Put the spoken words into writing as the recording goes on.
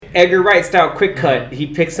Edgar Wright style quick cut. He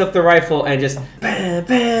picks up the rifle and just bam,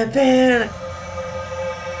 bam, bam.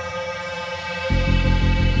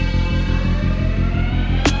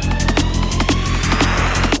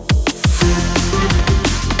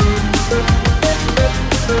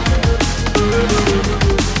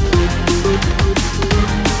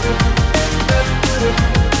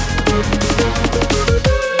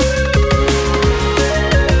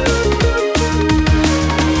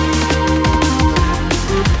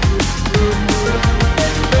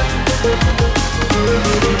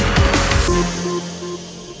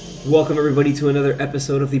 Welcome everybody to another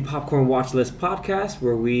episode of the Popcorn Watch List podcast,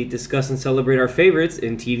 where we discuss and celebrate our favorites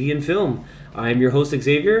in TV and film. I'm your host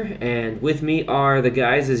Xavier, and with me are the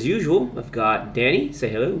guys as usual. I've got Danny, say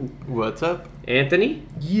hello. What's up? Anthony.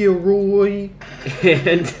 Yeah, Roy.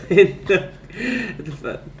 And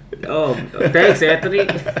thanks Anthony.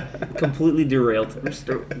 Completely derailed.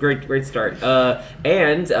 Great start.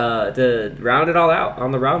 And to round it all out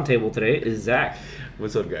on the round table today is Zach.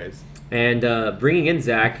 What's up, guys? And bringing in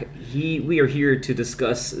Zach, we are here to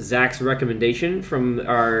discuss Zach's recommendation from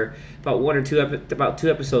our about two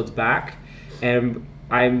episodes back, and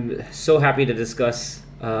I'm so happy to discuss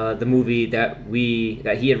the movie that he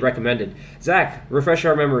had recommended. Zach, refresh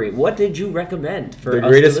our memory. What did you recommend for the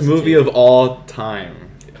greatest movie of all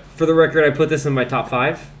time? For the record, I put this in my top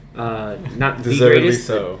 5. Not the greatest.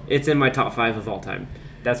 So. It's in my top 5 of all time.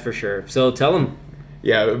 That's for sure. So tell them.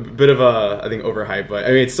 Yeah, a bit of I think overhyped, but I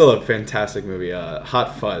mean it's still a fantastic movie.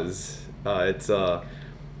 Hot Fuzz. It's a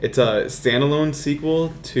standalone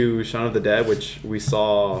sequel to Shaun of the Dead, which we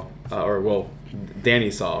saw, Danny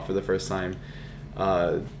saw for the first time.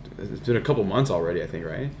 It's been a couple months already, I think,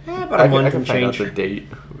 right? Yeah, about a month I can and find change. out the date.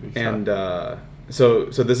 And so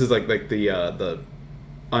this is like the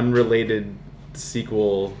unrelated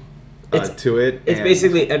sequel to it. It's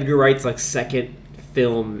basically Edgar Wright's like second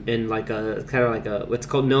film in like a kind of like a what's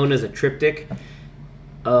known as a triptych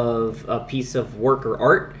of a piece of work or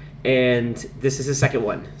art, and this is his second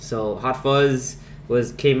one. So Hot Fuzz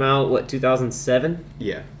came out 2007.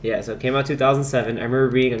 Yeah, so it came out 2007. I remember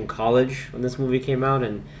being in college when this movie came out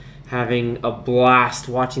and having a blast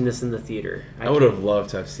watching this in the theater. I would have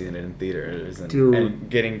loved to have seen it in theaters and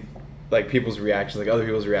getting like people's reactions, like other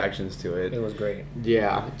people's reactions to it. It was great.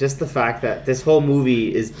 Yeah, just the fact that this whole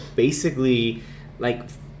movie is basically like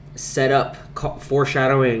set up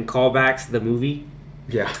foreshadowing and callbacks to the movie,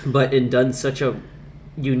 but done such a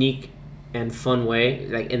unique and fun way,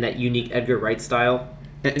 like in that unique Edgar Wright style.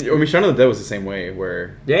 And I mean, Shaun of the Dead was the same way,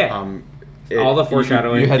 where all the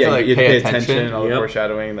foreshadowing, you had to pay attention. All the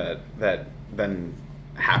foreshadowing that then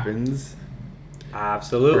happens.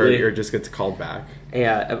 Absolutely, or just gets called back.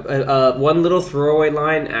 Yeah, one little throwaway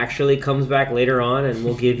line actually comes back later on, and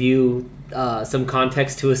will give you some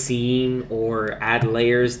context to a scene or add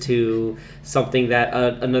layers to something that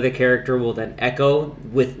another character will then echo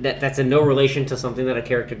with that's in no relation to something that a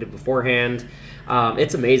character did beforehand.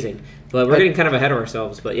 It's amazing, but we're getting kind of ahead of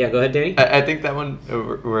ourselves. But yeah, go ahead, Danny. I think that one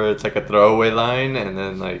where it's like a throwaway line, and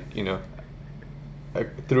then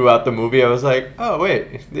throughout the movie I was like, oh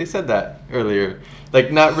wait, they said that earlier,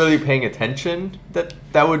 like not really paying attention that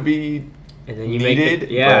would be and then you needed.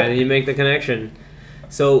 And then you make the connection.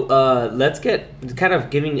 So let's get kind of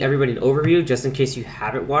giving everybody an overview, just in case you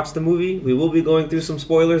haven't watched the movie. We will be going through some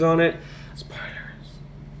spoilers on it. Spoilers.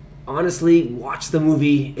 Honestly, watch the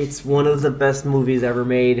movie. It's one of the best movies ever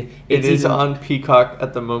made. It is on Peacock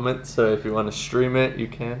at the moment, so if you want to stream it, you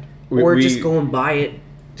can. Just go and buy it.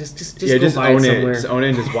 Just go buy own it somewhere. Just own it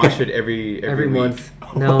and just watch it every month.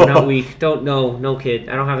 No, not week. No kid.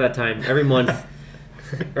 I don't have that time. Every month.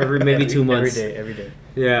 Maybe 2 months. Every day.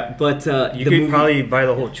 Yeah, but you could probably buy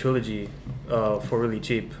the whole trilogy for really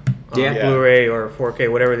cheap. Yeah. Blu-ray or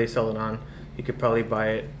 4K, whatever they sell it on. You could probably buy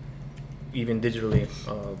it even digitally.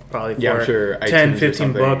 Probably for I'm sure 10,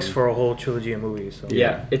 15 bucks for a whole trilogy of movies. So.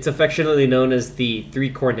 Yeah, it's affectionately known as the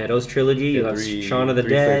Three Cornettos trilogy. You have Shaun of the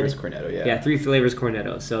Dead. Three Flavors Cornetto, Three Flavors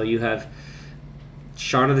Cornetto. So you have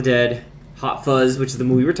Shaun of the Dead, Hot Fuzz, which is the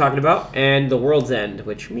movie we're talking about, and The World's End,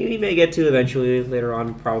 which we may get to eventually later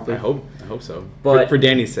on, probably. I hope so. But for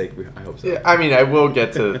Danny's sake, I hope so. Yeah, I mean, I will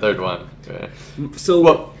get to the third one.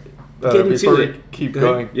 So, before we keep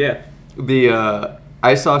going, yeah.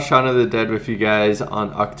 I saw Shaun of the Dead with you guys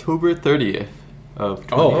on October 30th of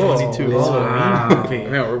 2022. Wow.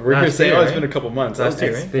 Man, we're here saying, it's been a couple months. Last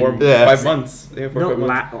year, right? 5 months. Yeah, 4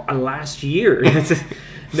 months. Last year.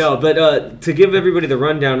 No, but to give everybody the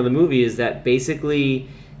rundown of the movie is that basically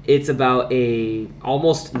it's about a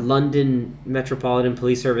almost London Metropolitan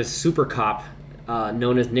Police Service super cop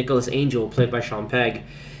known as Nicholas Angel, played by Sean Pegg,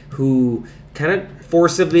 who kind of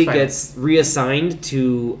forcibly Fine. gets reassigned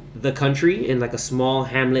to the country in like a small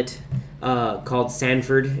hamlet called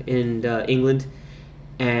Sanford in England.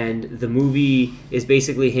 And the movie is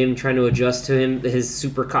basically him trying to adjust to his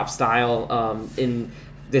super cop style in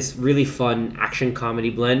this really fun action comedy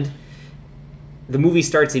blend. The movie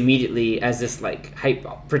starts immediately as this like hype,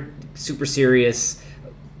 super serious,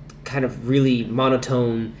 kind of really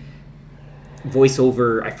monotone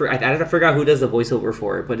voiceover. I forgot who does the voiceover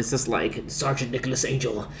for it, but it's just like Sergeant Nicholas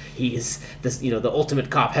Angel. He is this, the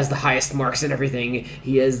ultimate cop, has the highest marks and everything.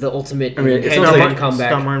 He is the ultimate hand-to-hand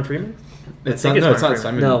combat. Scott Martin Freeman? It's I not. think No, it's it's not Martin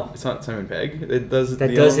Simon. No. It's not Simon Pegg. It does.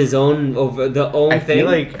 That does his own over the own I thing. feel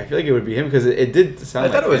like it would be him because it did sound. I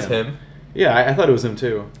thought like it was him. Yeah, I thought it was him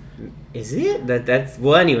too. Is it? That's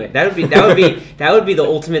well. Anyway, that would be the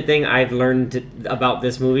ultimate thing I've learned about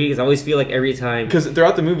this movie, because I always feel like every time, Because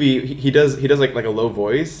throughout the movie, he does like a low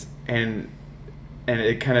voice and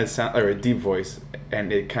it kind of sounds, or a deep voice,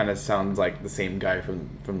 and it kind of sounds like the same guy from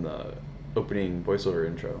the opening voiceover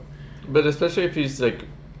intro. But especially if he's like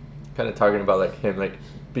kind of talking about like him like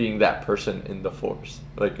being that person in the force,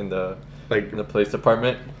 like in the police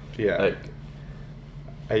department. Yeah. Like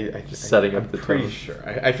I setting up I'm the pretty tone. sure.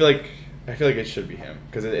 I feel like it should be him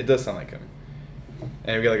because it does sound like him.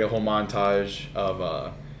 And we get like a whole montage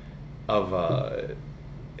of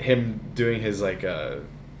him doing his like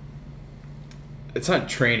it's not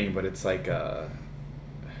training, but it's like I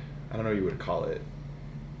don't know what you would call it.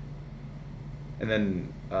 And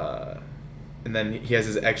then he has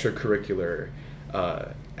his extracurricular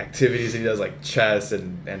activities, and he does like chess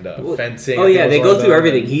and fencing. oh I think yeah, was they one go of through them.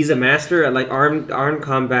 everything. He's a master at like armed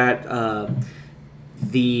combat,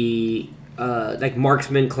 like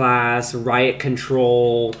marksman class, riot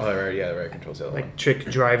control, Oh right, yeah, the right controls the other Like trick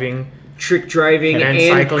driving. trick driving, And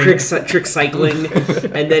and cycling. trick cycling.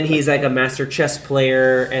 And then he's like a master chess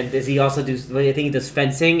player, and does he also do? I think he does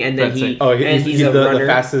fencing, and then Fencing. Oh, and he's a the runner.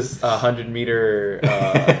 fastest 100-meter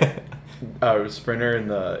sprinter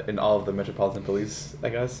in all of the Metropolitan Police, I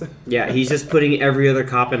guess. Yeah, he's just putting every other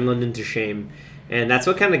cop in London to shame. And that's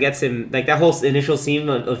what kind of gets him, like that whole initial scene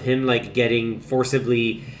of him like getting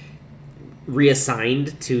forcibly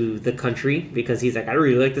reassigned to the country, because he's like, I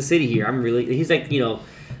really like the city here. He's like,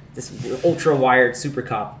 this ultra wired super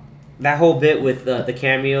cop. That whole bit with the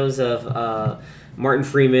cameos of Martin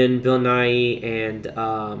Freeman, Bill Nye, and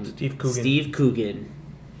Steve Coogan.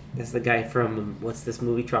 That's the guy from, what's this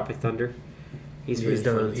movie, Tropic Thunder? He's He's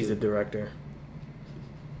a director.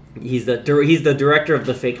 He's the director of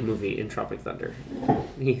the fake movie in Tropic Thunder.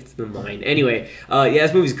 He's the mind. Anyway,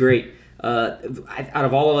 this movie's great. Out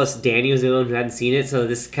of all of us, Danny was the one who hadn't seen it, so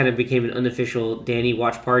this kind of became an unofficial Danny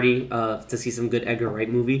watch party to see some good Edgar Wright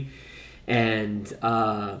movie, and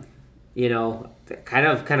kind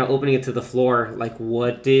of opening it to the floor. Like,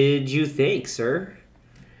 what did you think, sir?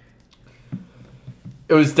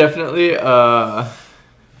 It was definitely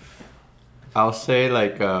I'll say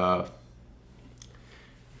like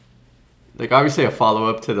obviously a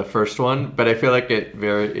follow-up to the first one, but I feel like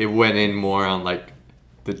it went in more on like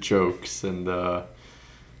the jokes and the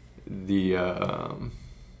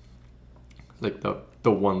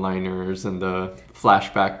one-liners and the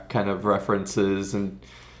flashback kind of references, and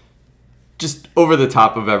just over the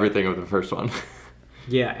top of everything of the first one.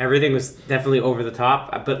 Yeah, everything was definitely over the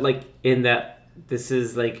top, but like in that this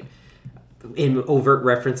is like in overt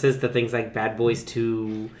references to things like Bad Boys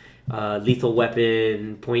 2, Lethal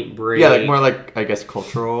Weapon, Point Break. Yeah, like more like, I guess,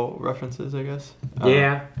 cultural references, I guess.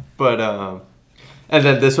 Yeah. But and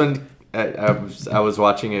then this one, I was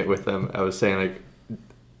watching it with them. I was saying like,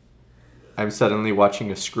 I'm suddenly watching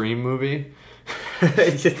a Scream movie.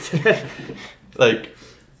 Like,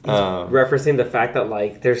 referencing the fact that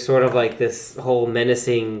like there's sort of like this whole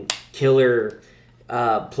menacing killer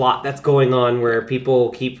plot that's going on where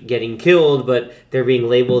people keep getting killed, but they're being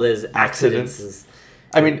labeled as accidents.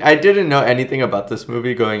 I mean, I didn't know anything about this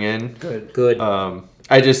movie going in. Good.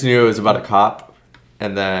 I just knew it was about a cop,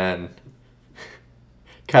 and then,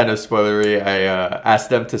 kind of spoilery, I asked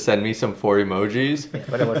them to send me some 4 emojis. Yeah,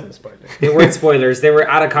 but it wasn't spoilers. They weren't spoilers. They were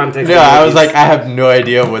out of context. Yeah, I was like, I have no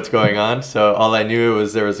idea what's going on. So all I knew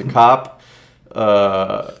was there was a cop,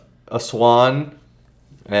 a swan,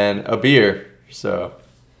 and a beer. So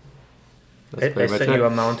that's I sent you a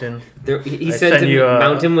mountain. He I sent sent him you a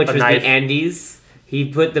mountain, which was knife. the Andes. He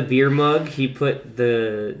put the beer mug. He put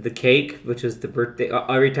the cake, which was the birthday.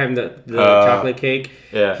 Every time the chocolate cake.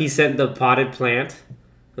 Yeah. He sent the potted plant,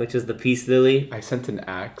 which is the peace lily. I sent an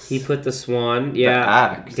axe. He put the swan. Yeah.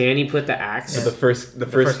 axe. Danny put the axe. So the first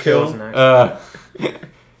was kill. an axe.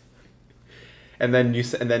 And then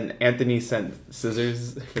and then Anthony sent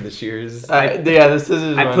scissors for the shears. The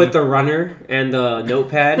scissors. I put the runner and the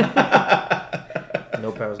notepad.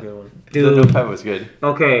 Notepad was a good one. Dude. The notepad was good.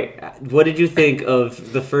 Okay, what did you think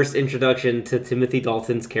of the first introduction to Timothy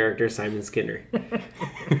Dalton's character, Simon Skinner?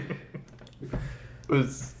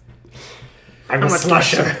 I'm a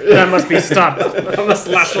slasher. That must be stopped. I'm a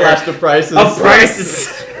slasher. Slash the prices. Of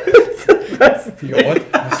prices. Yo, what?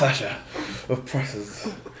 I'm a slasher of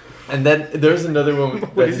prices. And then there's another one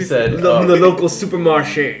that he said. The local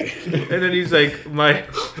supermarché. And then he's like, my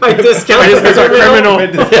discount is a criminal.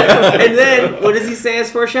 And then, what does he say as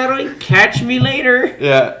foreshadowing? Catch me later.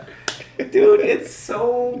 Yeah. Dude, it's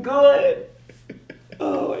so good.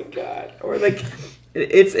 Oh my god. Or like,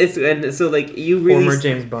 it's and so like you really Former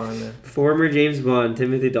James Bond. Man. Former James Bond,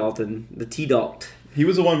 Timothy Dalton, the T-Dalt. He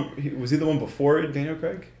was the one. Was he the one before Daniel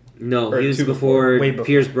Craig? No, Or he was two before Way before.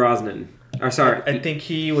 Pierce Brosnan. Or sorry, I think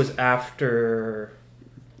he was after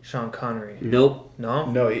Sean Connery. nope. No?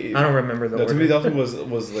 No, I don't remember the No, Timothy order. Dalton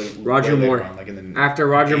was like Roger way later Moore. on, like in the After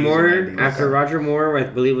Roger 80s or Moore, 90s. Roger Moore, I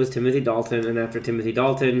believe it was Timothy Dalton, and after Timothy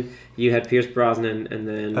Dalton, you had Pierce Brosnan, and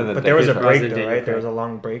then And then But there was a Pierce break, Brosnan, though, Daniel right? There was Craig. a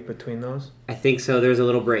long break between those. I think so. There was a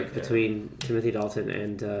little break between Timothy Dalton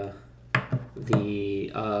and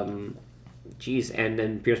the and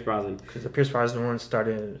then Pierce Brosnan. Because the Pierce Brosnan one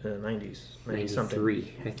started in the 90s. 90 something.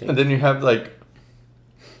 93, I think. And then you have like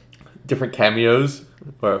different cameos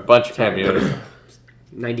or a bunch of cameos.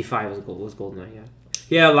 95 was Goldeneye, yeah.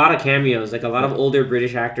 Yeah, a lot of cameos, like a lot of older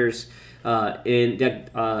British actors in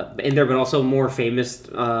there, but also more famous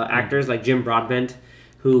actors like Jim Broadbent,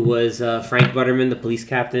 who was Frank Butterman, the police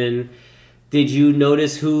captain. Did you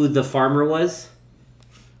notice who the farmer was?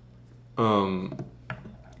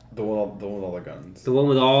 The one with all the guns. The one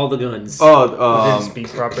with all the guns. Didn't speak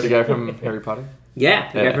properly. The guy from Harry Potter.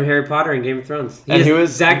 Yeah, the guy Yeah. from Harry Potter and Game of Thrones. And he was-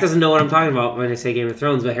 Zach doesn't know what I'm talking about when I say Game of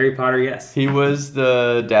Thrones, but Harry Potter, yes. He was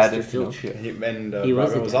the dad Mr. in Filch. Pinocchio. And He was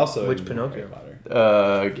Robin the was dad. also Which in Pinocchio? Harry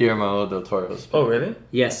Potter. Guillermo del Toro's. Oh, really?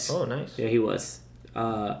 Yes. Oh, nice. Yeah, he was.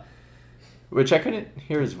 Which I couldn't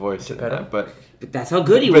hear his voice in Geppetto? that, but But that's how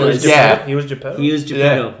good he But was. yeah. He was Geppetto? He was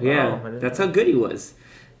Geppetto. Yeah. Yeah, Oh, I didn't that's know. how good he was.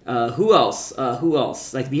 Who else? Who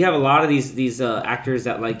else? Like you have a lot of these actors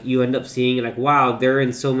that like you end up seeing like wow they're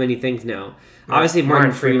in so many things now. Obviously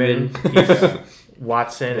Martin Freeman. He's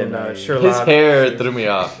Watson and his Sherlock. hair threw me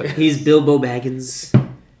off. He's Bilbo Baggins.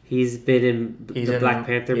 He's been in He's the in- Black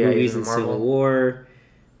Panther yeah, movies he's in and Marvel. Civil War.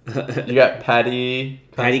 You got Patty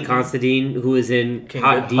Considine, who is in King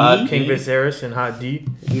Hot D. Hot King D. Viserys and Hot D.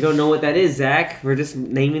 You don't know what that is, Zach. We're just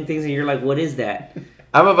naming things and you're like, what is that?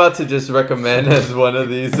 I'm about to just recommend as one of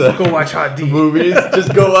these Go watch Hot D. movies.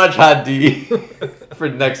 Just go watch Hot D for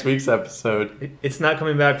next week's episode. It's not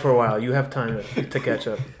coming back for a while. You have time to catch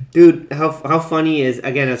up. Dude, how funny is,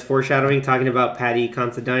 again, as foreshadowing, talking about Patty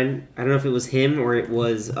Considine. I don't know if it was him or it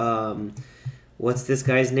was, what's this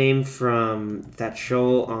guy's name from that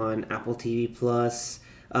show on Apple TV Plus?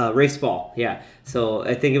 Rafe Spall, yeah. So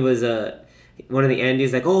I think it was one of the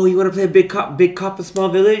Andes like, oh, you want to play a big cop in small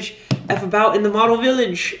village? F about in the model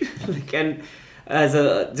village. Like, and as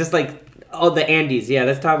just like, oh, the Andes. Yeah,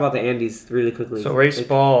 let's talk about the Andes really quickly. So Ray Like,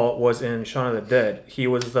 Spall was in Shaun of the Dead. He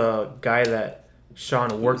was the guy that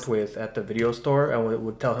Sean worked with at the video store and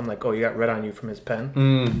would tell him like, "Oh, you got red on you" from his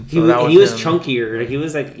pen. He So that was, he was him. chunkier.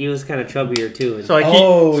 Like, he was kind of chubbier too. And, So like he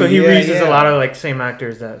yeah, reuses yeah. a lot of like same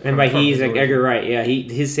actors that. and by from he's his like movies. Edgar Wright. Yeah,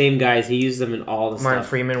 his same guys. He used them in all the Martin stuff.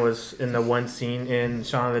 Freeman was in the one scene in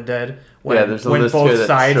Shaun of the Dead when, Yeah, there's a when list here both that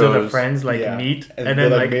sides of the shows- friends like Yeah. meet And, and they're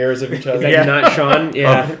then like like mirrors of each other. Like Yeah. not Sean.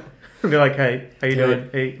 Yeah. they're like, "Hey, how you Yeah. doing?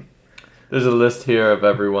 Hey." There's a list here of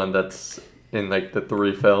everyone that's in like the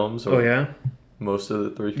 3 films. Or Oh yeah. most of the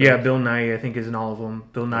 3 films. Yeah, Bill Nye I think is in all of them.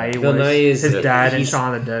 Bill Nye Bill was Nye is- his dad in he's-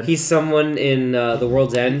 Shaun of the Dead. He's someone in The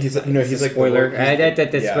World's End. He's like the spoiler. world- he's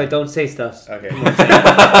the- yeah. But don't say stuff. Okay.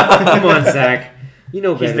 Come on, Zach. You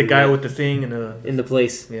know better. He's the than guy that. with the thing and the in the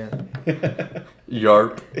place. yeah.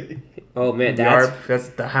 Yarp. Oh man, that's Yarp, that's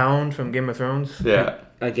the Hound from Game of Thrones. Yeah.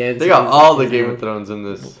 again. They got all the Game of Thrones in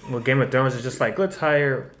this. Well, Game of Thrones is just like let's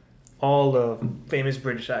hire all the famous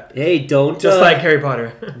British actors, Hey, don't just like Harry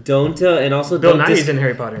Potter. don't and also Bill don't Nye's in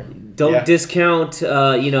Harry Potter. don't Yeah. discount a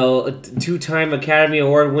 2-time Academy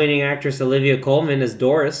Award winning actress Olivia Colman as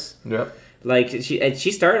Doris. Yep. Like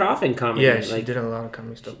she started off in comedy. Yeah, she like, did a lot of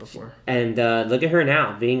comedy stuff before. and look at her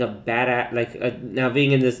now being a bad now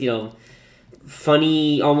being in this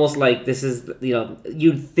funny, almost like this is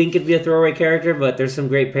you'd think it'd be a throwaway character, but there's some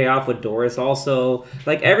great payoff with Doris also.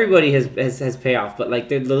 Like everybody has payoff, but like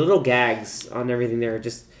the little gags on everything there are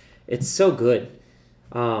just it's so good.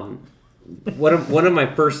 One of my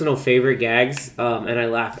personal favorite gags, and I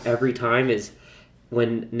laugh every time is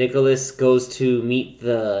when Nicholas goes to meet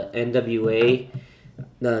the NWA,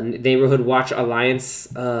 the Neighborhood Watch Alliance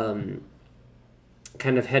kind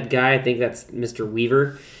of head guy. I think that's Mr.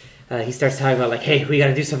 Weaver. He starts talking about like, hey, we got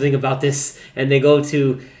to do something about this, and they go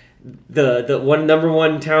to the number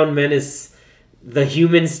one town menace, the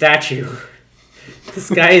human statue. This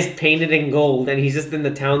guy is painted in gold, and he's just in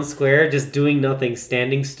the town square, just doing nothing,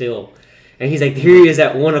 standing still. And he's like, here he is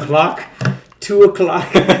at 1 o'clock, 2 o'clock,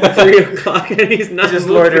 3 o'clock, and he's not just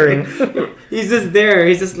loitering. He's just there.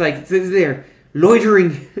 He's just like there,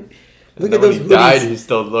 loitering. Look at when those he died, hoodies. he's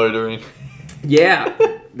still loitering. Yeah,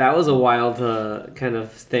 that was a wild kind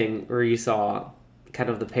of thing where you saw kind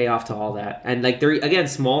of the payoff to all that. And like they're again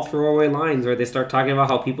small throwaway lines where they start talking about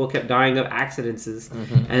how people kept dying of accidents,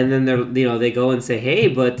 and then they go and say, hey,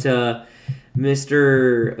 but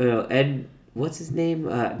Mr. Ed, what's his name?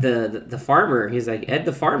 The farmer. He's like, Ed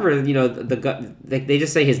the farmer. They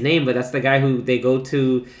just say his name, but that's the guy who they go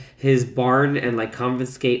to his barn and like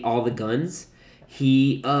confiscate all the guns.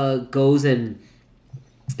 He goes and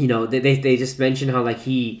they just mention how like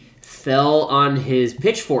he fell on his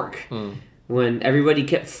pitchfork when everybody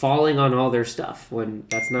kept falling on all their stuff when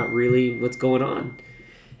that's not really what's going on.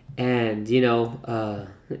 And Mr.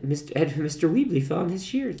 Weebly fell on his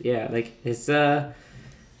shears. Yeah, like it's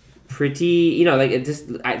pretty, like it just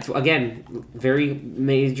again very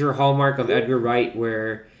major hallmark of Edgar Wright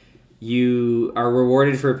where you are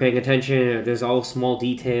rewarded for paying attention. There's all small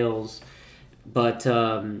details. But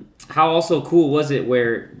how also cool was it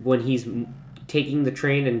where when he's taking the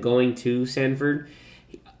train and going to Sanford,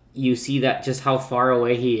 you see that just how far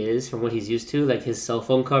away he is from what he's used to. Like his cell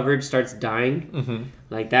phone coverage starts dying. Mm-hmm.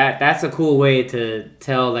 Like that's a cool way to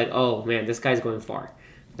tell like, oh man, this guy's going far.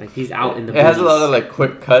 Like he's out in the It has a lot of like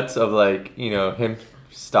quick cuts of like, him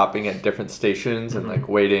stopping at different stations and like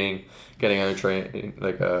waiting, getting on a train,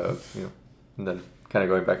 like and then kind of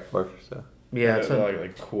going back and forth. So yeah, it's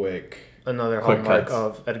like quick. Another quick hallmark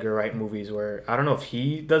cuts of Edgar Wright movies where I don't know if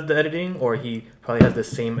he does the editing or he probably has the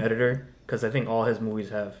same editor because I think all his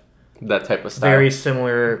movies have that type of style. very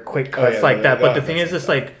similar quick cuts like that. But the thing is, that's it's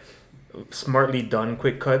like smartly done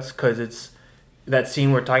quick cuts because it's that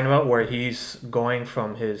scene we're talking about where he's going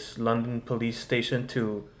from his London police station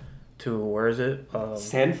to where is it?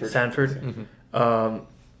 Sanford. Sanford. Mm-hmm.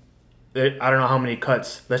 I don't know how many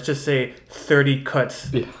cuts. Let's just say 30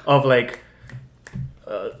 cuts of like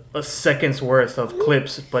a second's worth of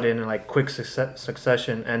clips, but in like quick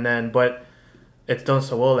succession, and then but it's done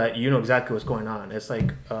so well that you know exactly what's going on. It's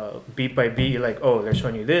like beat by beat. You're like, oh, they're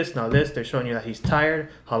showing you this, now this. They're showing you that he's tired,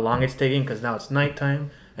 how long it's taking because now it's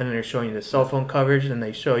nighttime, and then they're showing you the cell phone coverage, and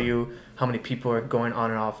they show you how many people are going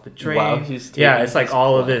on and off the train. Wow, it's like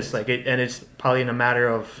all of this, like it, and it's probably in a matter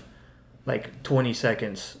of like 20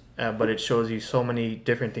 seconds. But it shows you so many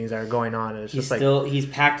different things that are going on, and it's he's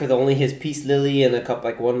packed with only his peace lily and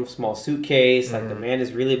one small suitcase. Mm-hmm. Like the man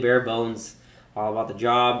is really bare bones, all about the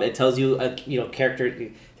job. It tells you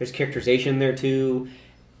character. There's characterization there too,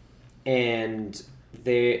 and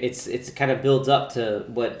it's kind of builds up to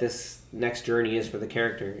what this next journey is for the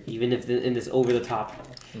character. Even if in this over the top,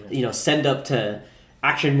 send up to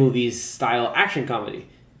action movies style action comedy.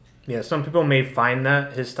 Yeah, some people may find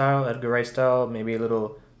that his style, Edgar Wright style, maybe a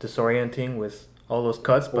little disorienting with all those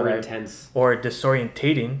cuts, intense or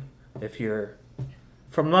disorientating if you're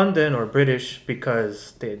from London or British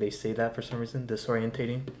because they say that for some reason,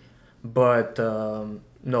 disorientating. But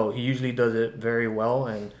no, he usually does it very well,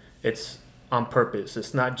 and it's on purpose.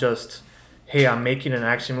 It's not just, hey, I'm making an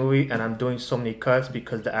action movie and I'm doing so many cuts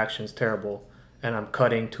because the action's terrible and I'm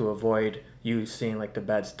cutting to avoid you seeing like the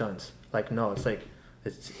bad stunts. Like no, it's like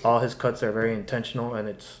it's all his cuts are very intentional and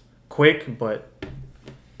it's quick, but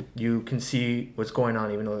you can see what's going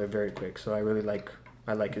on even though they're very quick. So I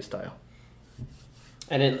like his style.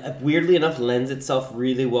 And it weirdly enough lends itself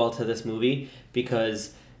really well to this movie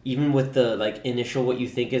because even with the like initial what you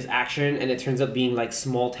think is action and it turns out being like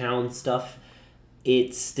small town stuff,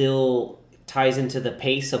 it still ties into the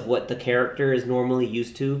pace of what the character is normally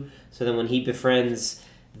used to. So then when he befriends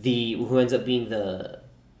who ends up being the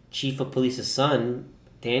chief of police's son,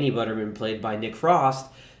 Danny Butterman, played by Nick Frost,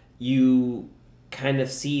 you kind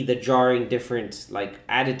of see the jarring different like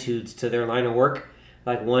attitudes to their line of work.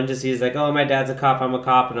 Like one just he's like, oh, my dad's a cop, I'm a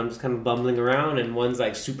cop, and I'm just kind of bumbling around, and one's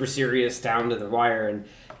like super serious down to the wire, and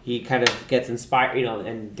he kind of gets inspired,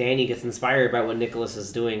 and Danny gets inspired by what Nicholas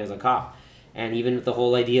is doing as a cop. And even with the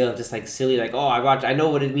whole idea of just like silly, like, oh, I know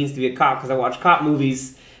what it means to be a cop because I watch cop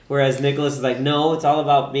movies. Whereas Nicholas is like, no, it's all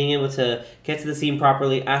about being able to get to the scene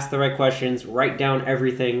properly, ask the right questions, write down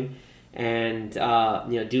everything, and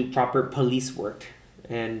do proper police work.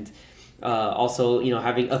 And also,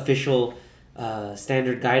 having official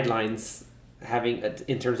standard guidelines having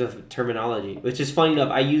in terms of terminology, which is funny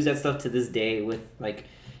enough. I use that stuff to this day with like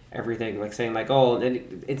everything, like saying like, oh,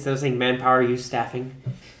 and instead of saying manpower, use staffing,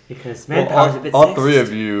 because manpower is a bit all sexist. three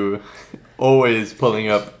of you always pulling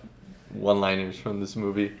up one-liners from this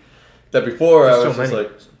movie. That before There's I was so just many.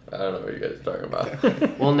 like, I don't know what you guys are talking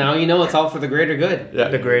about. Well, now you know it's all for the greater good. Yeah,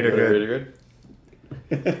 The greater good.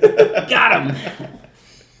 Got him.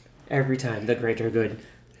 Every time, the greater good,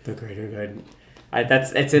 the greater good.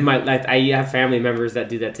 It's in my. I have family members that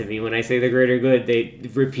do that to me. When I say the greater good, they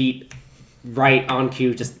repeat right on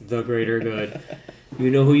cue, just the greater good. You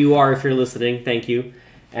know who you are if you're listening. Thank you.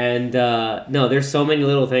 And no, there's so many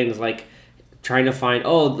little things like trying to find.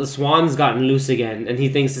 Oh, the swan's gotten loose again, and he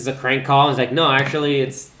thinks it's a crank call. He's like, no, actually,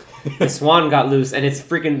 it's the swan got loose, and it's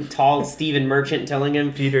freaking tall Stephen Merchant telling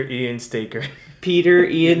him. Peter Ian Staker. Peter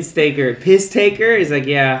Ian Staker. Piss taker? He's like,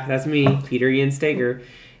 yeah, that's me, Peter Ian Staker.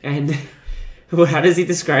 And how does he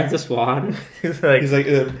describe the swan? He's like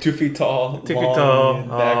 2 feet tall, 2 feet long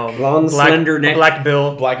tall, neck, Long, slender neck. black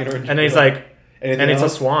bill, black and orange. and then he's like, Anything and it's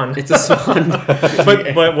else? a swan. It's a swan.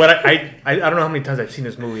 but what I don't know how many times I've seen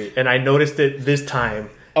this movie, and I noticed it this time.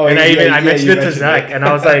 Oh, and yeah, I mentioned you it to mentioned Zach, it. and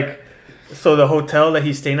I was like, so the hotel that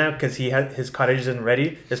he's staying at, because he had his cottage isn't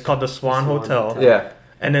ready, is called the Swan Swan Hotel. Hotel. Yeah.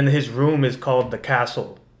 And then his room is called the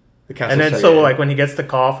Castle. The castle And then set, so yeah. like when he gets the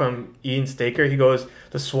call from Ian Staker, he goes,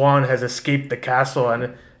 the swan has escaped the castle,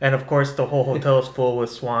 and of course the whole hotel is full with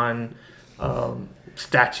swan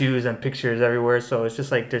statues and pictures everywhere. So it's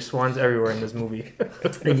just like there's swans everywhere in this movie.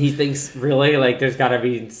 And he thinks, really? Like, there's got to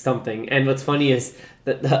be something. And what's funny is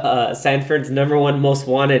that Sanford's number one most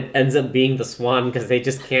wanted ends up being the swan because they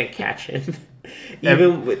just can't catch him.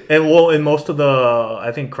 Even with... And well, in most of the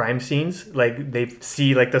I think crime scenes, like they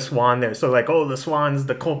see like the swan there, so like, oh, the swan's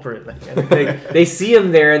the culprit. Like, and they see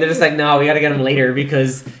him there and they're just like, no, we got to get him later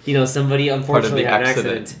because, you know, somebody unfortunately had an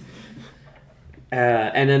accident.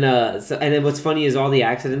 And then what's funny is all the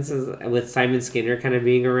accidents is with Simon Skinner kind of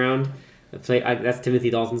being around. That's Timothy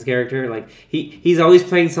Dalton's character. Like he's always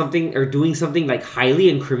playing something or doing something like highly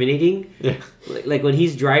incriminating. Yeah. Like when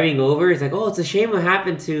he's driving over, he's like, "Oh, it's a shame what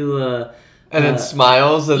happened to." And then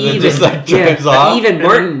smiles and then Even, just like drives off. Even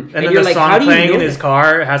Martin. and then you're the like, how song do you playing know in his that?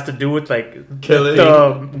 car has to do with like Killing.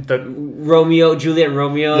 the Romeo, Juliet, and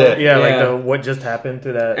Romeo. Yeah. like the what just happened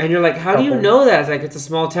to that. And you're like, how do you couple. know that? It's like, it's a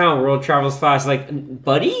small town. World travels fast. Like,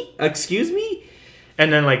 buddy, excuse me.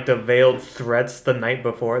 And then like the veiled threats the night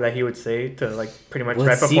before that he would say to like pretty much What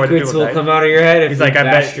right before the secrets people will died. come out of your head if He's you like, I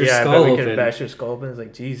bash bet, your yeah, I skull bet we open? could bash your skull open. It's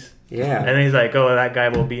like, geez. Yeah. And then he's like, oh, that guy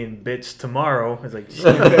will be in bitch tomorrow. It's like,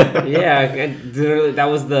 Yeah, and literally, that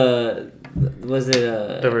was the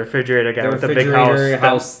refrigerator guy The with the big refrigerator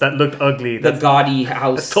house that looked ugly. the That's gaudy that's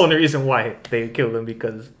house. the only reason why they killed him,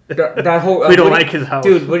 because That whole we don't what like his house.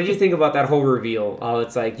 Dude, what did you think about that whole reveal? Oh,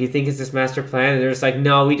 it's like, you think it's this master plan, and they're just like,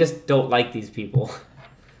 no, we just don't like these people,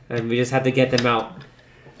 and we just had to get them out.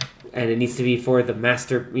 And it needs to be for the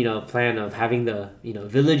master, plan of having the,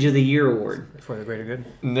 Village of the Year award. For the greater good.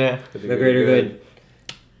 Nah. The greater good.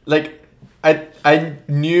 Like, I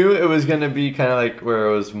knew it was gonna be kind of like where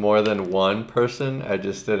it was more than one person. I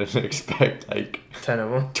just didn't expect like 10 of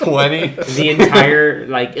them. 20. The entire elite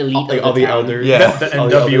Like of all the town. elders. Yeah. The All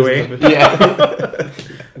the elders NWA. of the-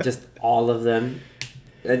 Yeah. Just all of them.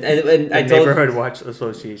 And The I told Neighborhood Watch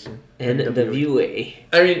Association. NWA.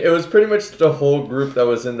 I mean, it was pretty much the whole group that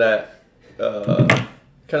was in that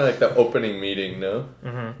kind of like the opening meeting, no?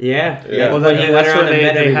 Mm-hmm. Yeah. Yeah. Well, When then he went that's around when and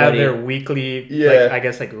met they have everybody. their weekly, Yeah. I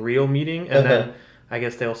guess, real meeting, and Uh-huh. then I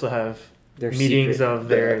guess they also have Their meetings secret. of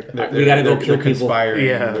their. We gotta go they're kill people. conspiring.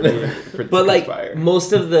 Yeah. They're But to conspire.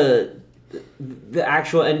 most of the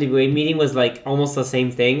actual NWA meeting was almost the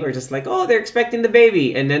same thing. We're just like, oh, they're expecting the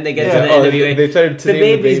baby, and then they get to the Oh, NWA. they started to The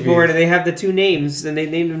name baby's the born, babies. and they have the two names, and they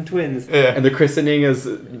named them twins. Yeah. And the christening is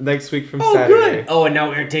next week from Oh, Saturday. good. Oh, and now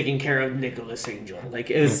we're taking care of Nicholas Angel.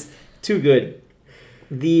 It was too good.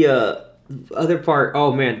 The other part,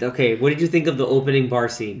 oh man, okay. What did you think of the opening bar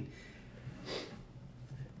scene?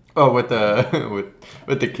 Oh, with the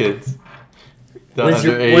with the kids. The When's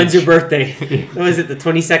underage. your birthday? What was it? The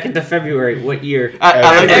 22nd of February. What year?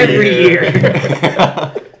 I like Every year.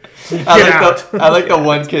 I like the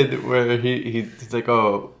one kid where he's like,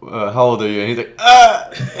 oh, how old are you? And he's like, ah,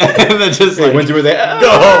 and then just like, When's your birthday? go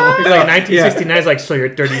home. He's like 1969. He's like, so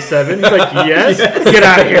you're 37. He's like, yes. Get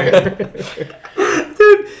out of here.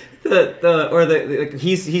 Dude,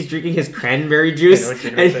 he's drinking his cranberry juice, I know what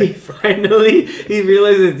you're gonna and say. he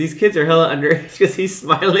realizes these kids are hella underage because he's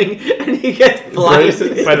smiling and he gets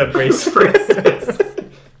blinded By the braces.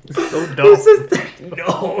 So dumb. He's just like,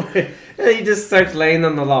 no, and he just starts laying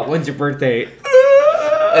on the law. When's your birthday?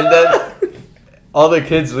 And then all the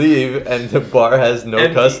kids leave and the bar has no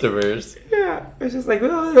Empty. customers. Yeah, it's just like,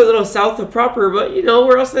 well, they're a little south of proper, but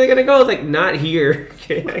where else are they gonna go? It's like, not here.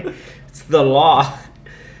 Okay, it's the law.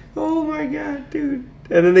 Oh my god, dude!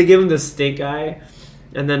 And then they give him the stink eye,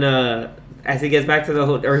 and then as he gets back to the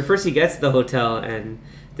hotel, or first he gets to the hotel, and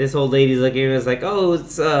this old lady's looking at him, is like, oh,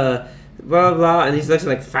 it's blah blah blah, and he's looking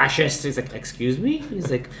like fascist. He's like, excuse me?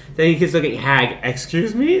 He's like, then he keeps looking, hag,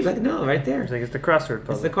 excuse me? He's like, no, right there. It's like it's the crossword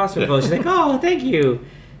puzzle. It's the crossword puzzle. She's like, oh, thank you.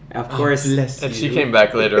 Of course. And she came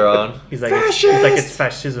back later on. He's like, it's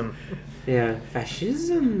fascism. Yeah,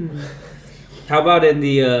 fascism. How about in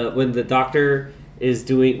the when the doctor was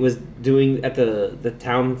doing at the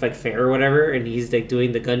town like fair or whatever, and he's like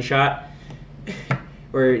doing the gunshot,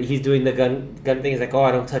 where he's doing the gun thing. He's like, oh,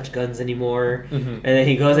 I don't touch guns anymore, and then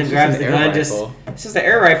he goes and grabs the gun. It's just an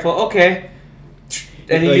air rifle, okay.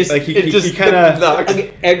 And he kind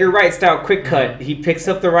of Edgar Wright style quick cut. He picks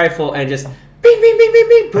up the rifle and just bing, bing, bing, bing,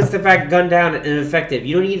 bing, puts the gun down and effective.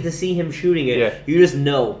 You don't need to see him shooting it. Yeah. You just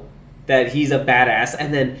know that he's a badass.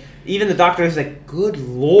 And then even the doctor is like, good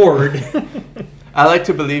lord. I like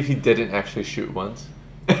to believe he didn't actually shoot once.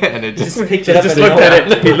 And it just picked it up Just and looked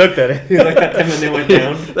at it. He looked at it. He looked at them and they went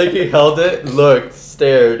down. Like he held it, looked,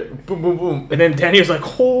 stared, boom, boom, boom. And then Danny was like,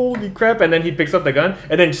 holy crap. And then he picks up the gun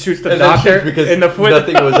and then shoots the And then doctor shoots because in the foot.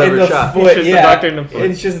 nothing was In ever the shot. foot, Shoots yeah. the doctor in the foot.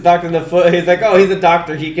 It's just the doctor in the foot. He's like, oh, he's a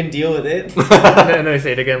doctor. He can deal with it. And then they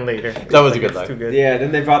say it again later. That was a good It's line. too good. Yeah,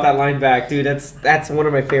 then they brought that line back. Dude, that's one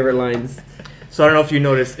of my favorite lines. So I don't know if you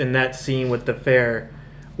noticed in that scene with the fair,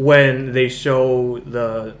 when they show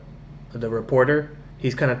the reporter,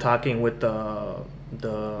 he's kind of talking with the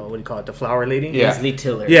what do you call it, the flower lady? Yeah. Leslie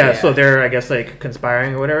Tiller. Yeah, so they're, I guess, like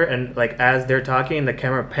conspiring or whatever, and like as they're talking, the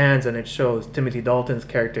camera pans and it shows Timothy Dalton's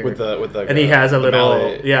character with the and he has a little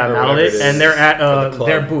mallet, or whatever mallet, it is, and they're at for the club.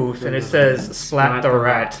 their booth, and it says "Splat the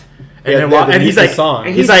Rat," and Yeah, then the and he's music like, song.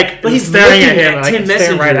 he's like, but he's staring at looking him, at like Tim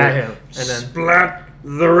staring right Messenger. at him, and then Splat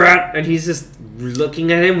the rat, and he's just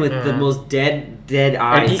looking at him with the most dead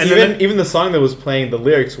eyes. And even the song that was playing, the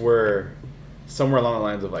lyrics were somewhere along the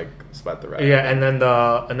lines of like "Spat the Rat." yeah, and then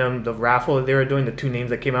the raffle that they were doing, the two names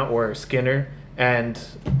that came out were Skinner and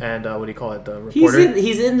what do you call it, the reporter.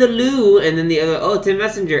 He's in the loo, and then the other, Tim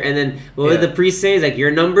Messenger, and then what did the priest say? He's like, your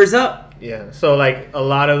number's up. Yeah, so like a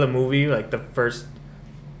lot of the movie, like the first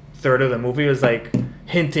third of the movie was like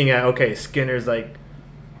hinting at, okay, Skinner's like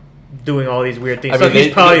doing all these weird things. I So mean,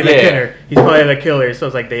 he's probably the yeah. killer. He's probably the killer. So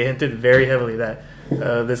it's like they hinted very heavily that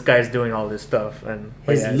this guy's doing all this stuff, and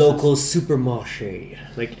His local supermarché.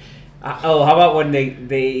 Like, how about when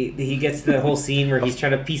he gets the whole scene where he's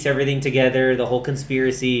trying to piece everything together, the whole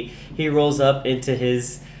conspiracy. He rolls up into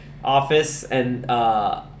his office and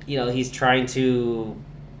he's trying to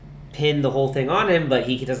pin the whole thing on him, but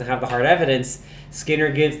he doesn't have the hard evidence.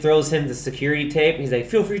 Skinner throws him the security tape. He's like,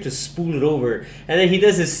 feel free to spool it over. And then he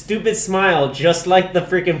does his stupid smile, just like the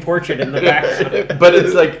freaking portrait in the background. But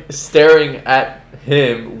it's like staring at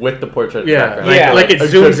him with the portrait in the background. like it a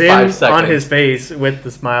zooms good 5 in seconds. on his face with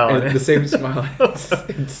the smile. And the same smile.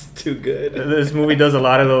 It's too good. This movie does a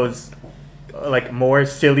lot of those like more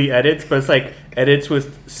silly edits, but it's like edits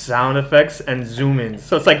with sound effects and zoom ins.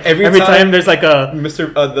 So it's like every time there's like a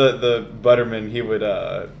Mr. The Butterman, he would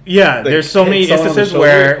there's so many hit someone on the instances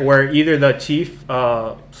shoulder. where either the chief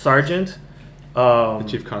sergeant the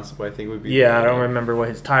chief constable, I think, would be. I don't remember what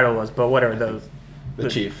his title was, but whatever, the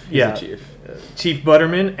chief. He's yeah. the chief. Chief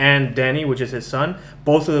Butterman and Danny, which is his son,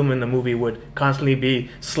 both of them in the movie would constantly be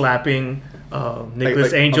slapping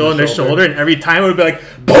Nicholas like Angel on on the their shoulder. shoulder, and every time it would be like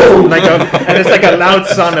boom, and it's like a loud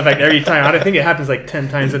sound effect every time. I think it happens like 10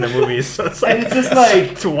 times in the movie, so it's like, And it's just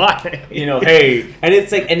like, why? Hey, and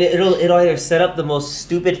it's like, and it'll either set up the most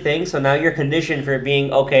stupid thing, so now you're conditioned for it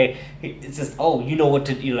being okay. It's just, you know what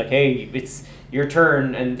to do. Like, hey, it's your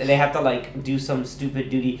turn, and they have to like do some stupid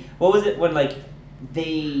duty. What was it when like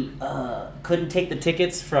they couldn't take the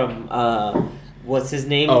tickets from what's his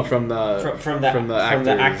name? Oh, from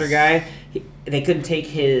the actor guy. They couldn't take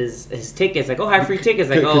his tickets. Like, have free tickets.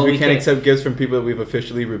 Like, because we we can't accept gifts from people that we've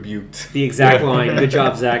officially rebuked. The exact line. Good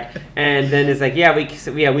job, Zach. And then it's like,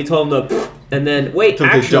 we told him to, and then wait,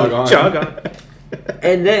 actually, jog on.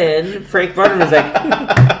 And then Frank Barton was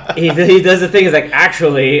like, he does the thing. Is like,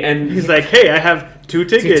 actually, and He's like, hey, I have two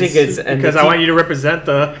tickets and because I want you to represent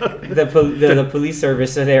the the police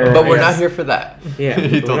service there. But we're not here for that. Yeah,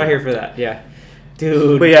 He we're told not me. here for that. Yeah,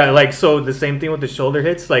 dude. But yeah, like, so the same thing with the shoulder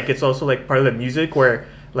hits, like it's also like part of the music where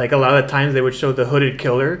like a lot of times they would show the hooded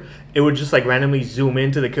killer it would just like randomly zoom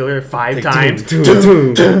into the killer 5 Like, times, dun,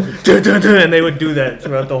 dun, dun. and they would do that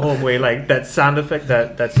throughout the whole way, like that sound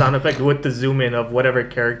effect with the zoom in of whatever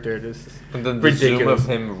character it is. And then the Ridiculous. zoom of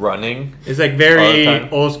him running. It's like All the very time.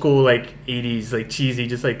 old school, like 80s, like cheesy,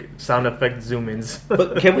 just like sound effect zoom ins.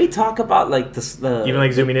 But can we talk about like the Even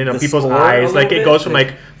like zooming in on the people's score a eyes, like little it bit? goes from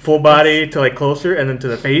like full body to like closer, and then to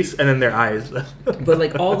the face, and then their eyes. But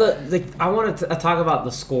like all I wanted to talk about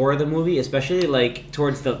the score of the movie, especially like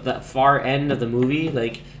towards the far end of the movie.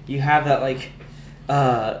 Like you have that like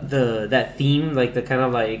that theme, like the kind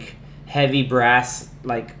of like heavy brass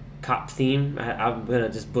like cop theme. I'm gonna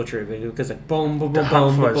just butcher it because like boom boom boom The Hot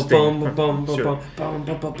boom Fuzz boom boom theme. boom boom Sure. boom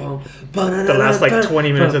boom boom boom. The last like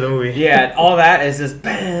 20 minutes of the movie. Yeah, all that is just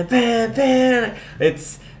bam bam bam.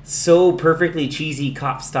 It's so perfectly cheesy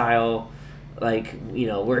cop style. Like, you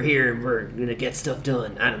know, we're here and we're gonna get stuff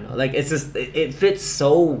done. I don't know. Like, it's just it fits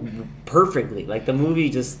so perfectly. Like the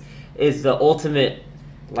movie just is the ultimate,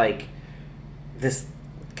 like, this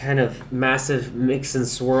kind of massive mix and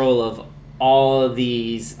swirl of all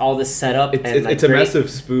this setup. It's a massive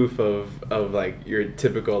spoof of like your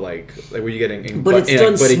typical like what you get in but it's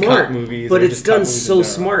done buddy smart. cop movies. But or it's just cop done movies in so general.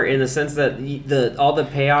 smart in the sense that all the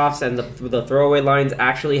payoffs and the throwaway lines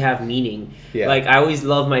actually have meaning. Yeah. Like I always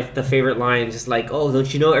love the favorite line, just like, oh,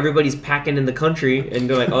 don't you know everybody's packing in the country? And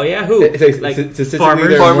they're like, oh yeah, who? It's Like statistically, farmers-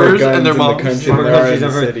 there are more farmers guns and their in the moms. country farmer than there are in countries the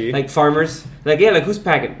over, city. like farmers. Like yeah, like who's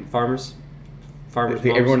packing? Farmers. Farmers. I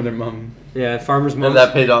think moms. everyone and their mom. Yeah, farmers' moms. And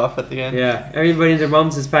that paid off at the end. Yeah, everybody and their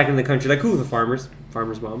moms is back in the country. Like, who? The farmers.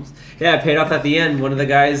 Farmers' moms. Yeah, it paid off at the end. One of the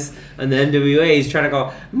guys in the NWA is trying to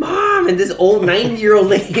go, Mom! And this old 90-year-old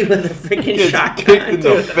lady with a freaking Gets shotgun. kicked in the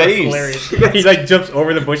Dude, That's face. hilarious. He like jumps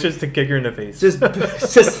over the bushes to kick her in the face.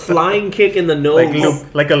 just flying kick in the nose.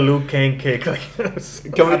 like a Luke Kang kick. Like, Can we I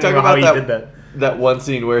talk don't know how about he that, did that? that one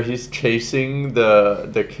scene where he's chasing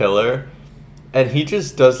the killer, and he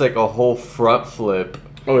just does like a whole front flip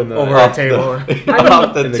Oh, in the Over off a table. the, I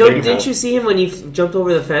off the mean, table. didn't you see him when he jumped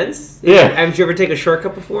over the fence? Yeah. Haven't you ever taken a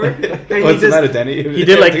shortcut before? And he What's just that, a Denny? He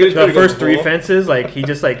did like the first 3 fences. Like he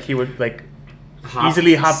just like he would like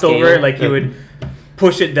easily hopped scale. over. Like he would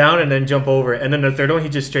push it down and then jump over. And then the third one, he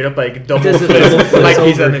just straight up like double Does a flips, double flip like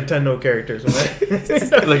he's a over. Nintendo character. So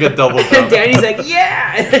Like a double And jump. Danny's like,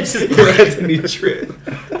 yeah! And it just Anthony Tripp.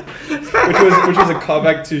 which was a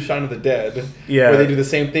callback to Shaun of the Dead. Yeah. Where they do the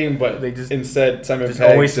same thing, but They just- instead Simon there's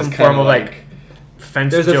Pegg always just some kinda form of like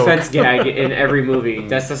fence There's joke. a fence gag in every movie.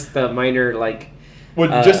 That's just the minor like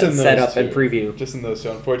just in those setup two. and preview. Just in those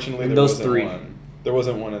two. Unfortunately, In there those wasn't three. one. There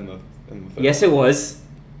wasn't one in the third Yes, one. it was.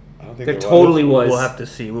 I don't think There there totally was. We'll have to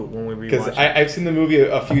see when we Because rewatch. I've seen the movie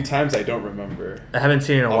a few times. I don't remember. I haven't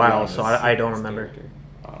seen it in a I'll be while, honest. so I don't remember.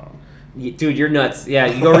 Dude, you're nuts. Yeah,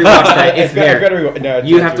 you go rewatch that. It's there.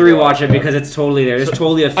 You have to rewatch it because it's totally there. It's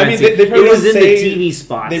totally I mean, offensive. they probably it was don't in say, the TV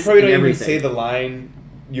spots. They probably don't and even everything. say the line,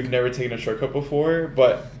 "You've never taken a shortcut before,"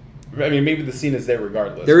 but I mean, maybe the scene is there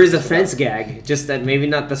regardless. There is a So fence that- gag, just that maybe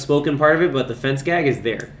not the spoken part of it, but the fence gag is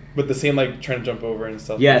there. But the same, like trying to jump over and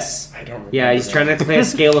stuff. Yes. I don't remember. Yeah, he's that. trying to play a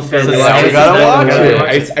scale of fence. So now we gotta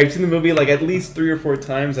watch it. I've seen the movie like at least 3 or 4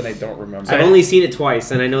 times, and I don't remember. I've only seen it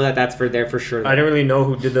twice, and I know that that's there for sure. I didn't really know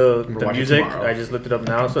who did the watch it music. tomorrow. I just looked it up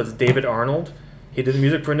now. So it's David Arnold. He did the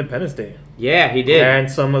music for Independence Day Yeah, he did.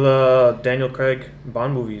 and some of the Daniel Craig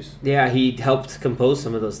Bond movies. Yeah, he helped compose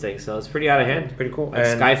some of those things, so it's pretty out of hand. Pretty cool. Like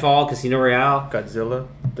And Skyfall, Casino Royale. Godzilla,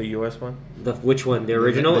 the U.S. one. Which one? The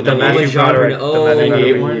original? the The, one Matthew with Jean Broderick- Reno- the Oh, Matthew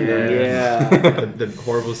 98 Broderick one? Yeah. the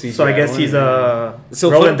horrible CGI. So I guess one, he's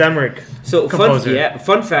So Roland fun- Emmerich. So composer.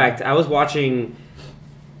 fun fact. I was watching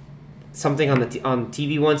something on on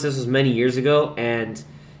TV once. This was many years ago, and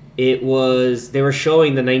they were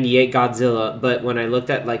showing the '98 Godzilla. But when I looked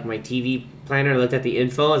at like my TV planner, I looked at the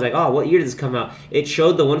info. I was like, oh, what year did this come out? It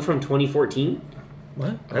showed the one from 2014.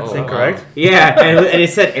 What? That's Oh, wow. incorrect. Yeah, and it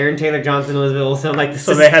said Aaron Taylor Johnson, Elizabeth Olsen. I'm like, this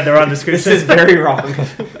So is, they had their own this description. is very wrong No,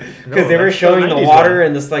 because they were that's showing the 90s water one.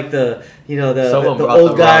 and this like the Someone the brought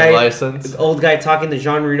old the guy wrong license. the old guy talking to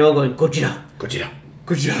Jean Reno going Gojira. Gojira.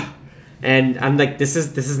 Good job. And I'm like, this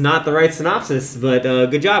is not the right synopsis, but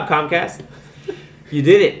good job, Comcast. You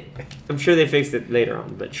did it. I'm sure they fixed it later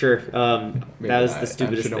on, but sure. That was the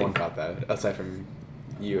stupidest I'm sure no one thing. caught that aside from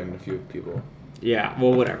you and a few people. Yeah,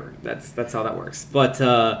 well, whatever. That's how that works. But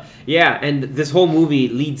yeah, and this whole movie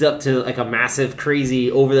leads up to like a massive, crazy,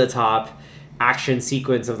 over the top action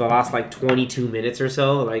sequence of the last like 22 minutes or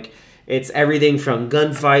so. Like it's everything from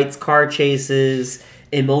gunfights, car chases,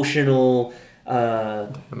 emotional.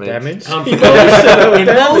 Damage.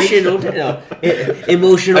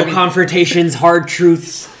 Emotional confrontations, hard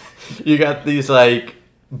truths. You got these like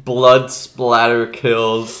blood splatter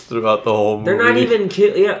kills throughout the whole movie. They're not even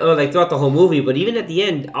like throughout the whole movie, but even at the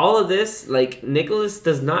end, all of this, like Nicholas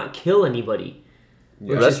does not kill anybody,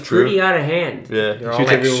 which that's is true. pretty out of hand. Yeah, They're all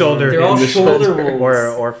like shoulder They're all hits shoulder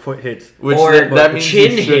wounds. or foot hits. which or that means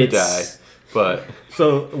chin he should hits. die. But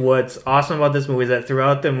So what's awesome about this movie is that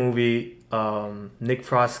throughout the movie, Nick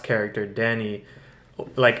Frost's character Danny,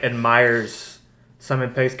 like admires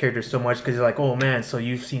Simon Pegg's character so much because he's like, oh man, so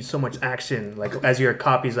you've seen so much action. Like as you're a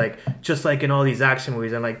cop, he's like, just like in all these action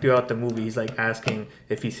movies, and like throughout the movie, he's like asking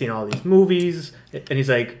if he's seen all these movies, and he's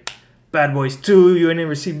like, Bad Boys 2, you ain't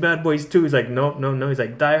never seen Bad Boys 2. He's like, no. He's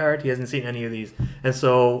like, Die Hard, he hasn't seen any of these. And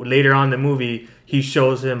so later on in the movie, he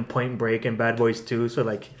shows him Point Break and Bad Boys 2. So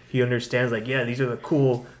like he understands like, yeah, these are the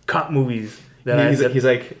cool cop movies. He's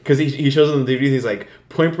like, because he shows them the DVD. He's like,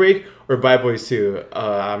 Point Break or Bad Boys 2.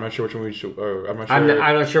 I'm not sure which one we should. Or I'm not sure.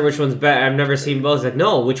 I'm not sure which one's better. I've never seen both. It's like,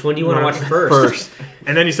 no, which one do you want to watch first?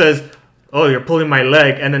 And then he says, oh, you're pulling my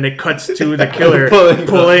leg. And then it cuts to the killer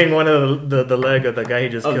pulling one of the leg of the guy he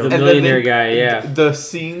just Of killed. the millionaire guy, yeah. The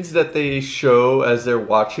scenes that they show as they're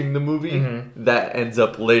watching the movie, that ends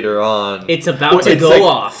up later on. It's about to It's go like-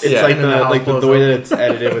 off. It's Yeah. like And then the house the blows way up. that it's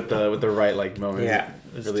edited with the right like moments. Yeah.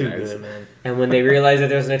 It's really too nice. good, man. And when they realize that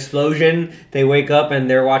there's an explosion, they wake up and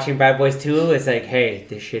they're watching Bad Boys 2. It's like, hey,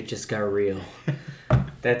 this shit just got real.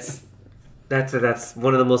 That's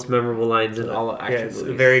one of the most memorable lines in all of action Yeah, it's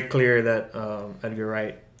movies. very clear that Edgar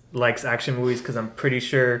Wright likes action movies because I'm pretty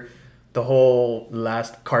sure the whole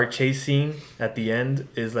last car chase scene at the end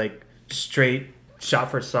is like straight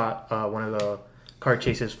shot for shot one of the car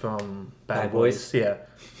chases from Bad Boys. Yeah.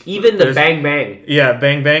 Even the There's- bang bang. Yeah,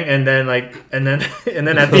 bang bang, and then and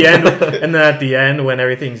then at the end, when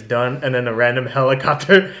everything's done, and then a random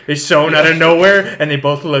helicopter is shown out of nowhere, and they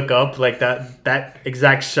both look up like that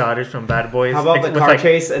exact shot is from Bad Boys. How about the with, car like,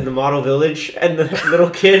 chase and the model village and the little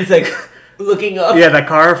kids like looking up? Yeah, the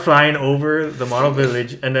car flying over the model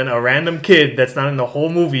village, and then a random kid that's not in the whole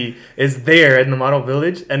movie is there in the model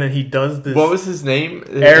village, and then he does this. What was his name?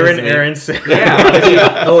 Aaron His name? Aronson?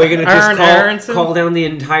 Yeah. Oh, you're gonna Aaron just Aronson? call down the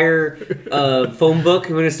entire phone book.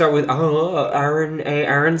 We're gonna start with Aaron A.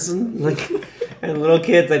 Aronson, like, and little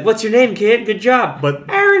kids like, "What's your name, kid? Good job." But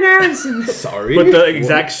Aaron Aronson. Sorry. but the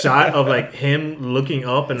exact shot of like him looking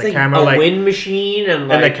up and It's the like camera a like wind machine and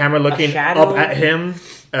like and the camera a looking shadow. up at him,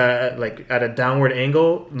 like at a downward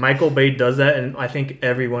angle. Michael Bay does that in I think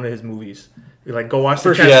every one of his movies. Like go watch the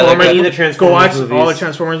For sure. Transformers. Any of the Go Transformers watch movies. all the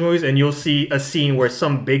Transformers movies, and you'll see a scene where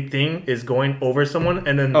some big thing is going over someone,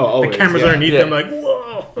 and then Oh, the always, camera's yeah. underneath Yeah. them, like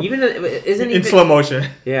whoa, Even isn't in even slow motion.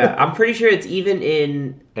 Yeah, I'm pretty sure it's even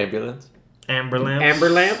in Ambulance. Amber lamps. Amber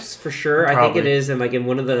Lamps for sure. I think it Probably. is, and like in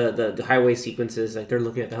one of the highway sequences, like they're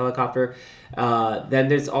looking at the helicopter. Then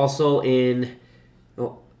there's also in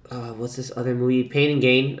what's this other movie? Pain and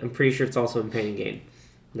Gain. I'm pretty sure it's also in Pain and Gain.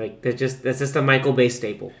 Like that's just a Michael Bay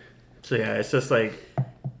staple. So yeah, it's just like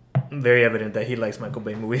very evident that he likes Michael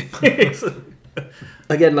Bay movies.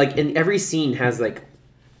 Again, like in every scene has like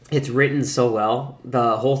it's written so well.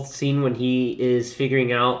 The whole scene when he is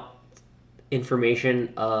figuring out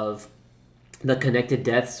information of the connected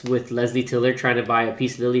deaths with Leslie Tiller trying to buy a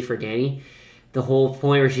peace lily for Danny. The whole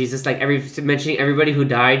point where she's just like mentioning everybody who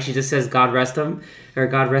died, she just says God rest him or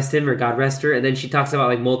God rest him or God rest her, and then she talks about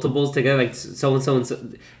like multiples together, like so and so and so.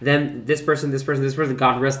 Then this person,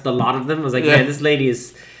 God rest the lot of them. I was like, Yeah. man, this lady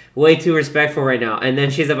is way too respectful right now. And then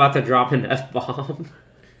she's about to drop an F-bomb.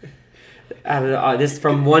 This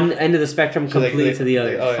from one end of the spectrum completely to the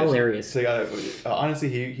other. Hilarious. So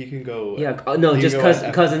honestly, he can go. Yeah, no, he just can go cause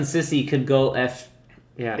F. cousin Sissy could go F.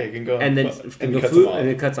 Yeah, Yeah, it can go and then F- can and go cuts floop, him off. and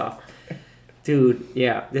it cuts off. Dude,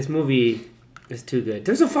 yeah, this movie is too good.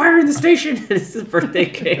 There's a fire in the station, and it's his birthday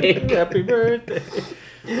cake. Happy birthday.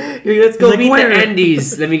 Here, let's go He's like, meet "Where?" the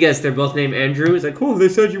Andes. Let me guess, they're both named Andrew. It's like, oh, they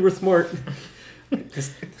said you were smart.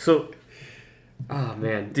 Just, So oh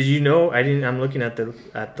man, did you know? I'm looking at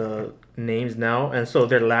the names now, and so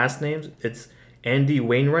their last names it's Andy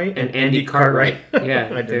Wainwright and Andy Cartwright.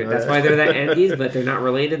 Yeah, I didn't know that's that. why they're the Andes, but they're not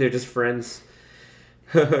related. They're just friends.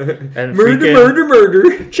 And Murder, freaking-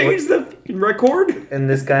 murder! Change the fucking record. And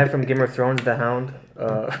this guy from Game of Thrones, the Hound,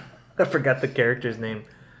 I forgot the character's name.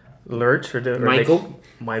 Lurch or Michael?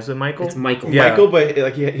 Is it Michael? It's Michael. Yeah. Michael, but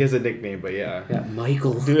like he has a nickname, but yeah. Yeah,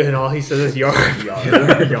 Michael. Dude, and all he says is yarp.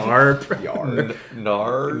 Yarp. Yarp. Yarp.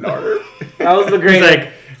 Nard. That was the He's great.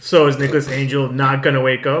 like, so is Nicholas Angel not gonna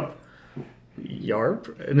wake up? Yarp.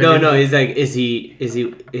 And then No. He's like, is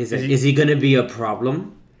he gonna be a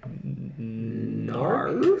problem?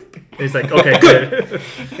 Narp. He's like, okay, good.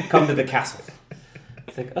 Come to the castle.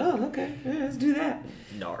 It's like, oh, okay, yeah, let's do that.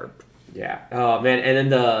 Narp. Yeah. Oh man. And then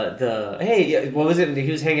the hey, what was it?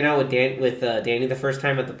 He was hanging out with Danny the first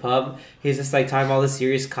time at the pub. He's just like talking about all this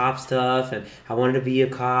serious cop stuff, and I wanted to be a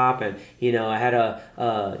cop, and I had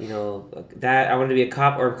that I wanted to be a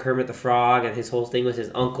cop or Kermit the Frog, and his whole thing was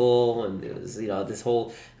his uncle, and it was this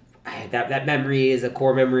whole. That memory is a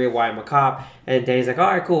core memory of why I'm a cop. And Danny's like, all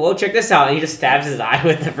right, cool. Well, check this out. And he just stabs his eye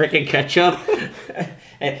with the freaking ketchup.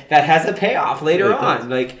 And that has a payoff later on.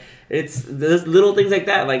 Like, it's those little things like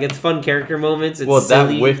that. Like, it's fun character moments. It's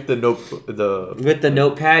silly. That with with the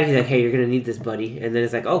notepad, he's like, hey, you're gonna need this, buddy. And then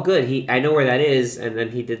it's like, oh, good. I know where that is. And then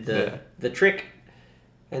he did the trick.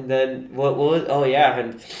 And then what was? Oh yeah,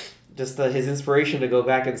 and just his inspiration to go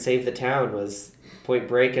back and save the town was Point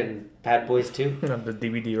Break and Bad Boys 2. The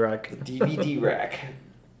DVD rack. The DVD rack.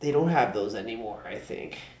 They don't have those anymore, I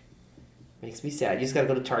think. Makes me sad. You just gotta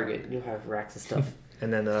go to Target and you'll have racks of stuff.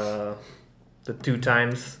 And then the 2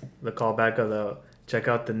 times the callback of the check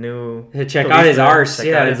out the new check out his arse.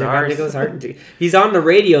 Check out his arse. He's on the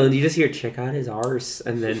radio and you just hear check out his arse,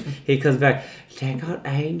 and then he comes back, check out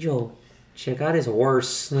Angel, check out his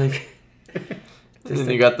horse. Like, and then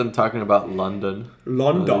you got them talking about London.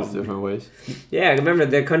 All these different ways. Yeah, I remember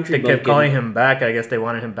their country. They kept calling him back. I guess they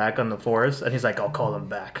wanted him back on the force, and he's like, "I'll call him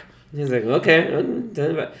back." He's like, okay.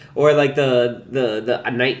 Or like the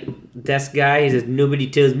night desk guy. He says, nobody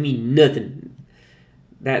tells me nothing.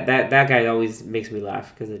 That guy always makes me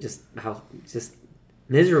laugh because of just how just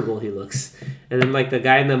miserable he looks. And then like the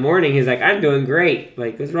guy in the morning, he's like, I'm doing great.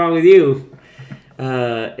 Like, what's wrong with you?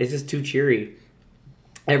 It's just too cheery.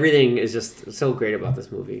 Everything is just so great about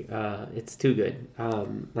this movie. It's too good.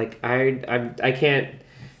 Like I can't.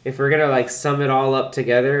 If we're gonna like sum it all up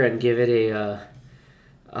together and give it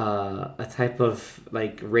a type of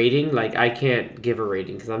like rating, like I can't give a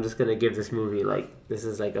rating because I'm just gonna give this movie like this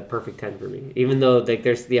is like a perfect 10 for me. Even though like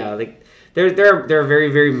there are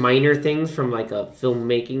very very minor things from like a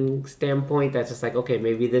filmmaking standpoint that's just like okay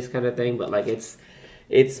maybe this kind of thing, but like it's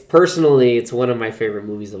personally it's one of my favorite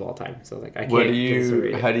movies of all time. So like I can't.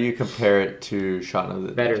 How do you compare it to Shaun of the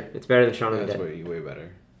Dead? Better. It's better than Shaun of the Dead. That's way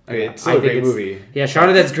better. I mean, it's still a great movie. Yeah, Shaun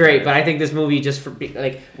of the Dead's great, but I think this movie just for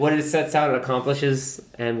like what it sets out and accomplishes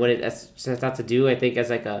and what it sets out to do, I think as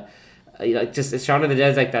like a just Shaun of the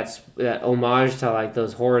Dead is like that homage to like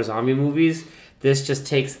those horror zombie movies. This just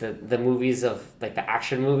takes the movies of like the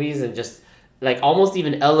action movies and just like almost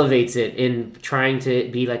even elevates it in trying to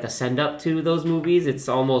be like a send up to those movies. It's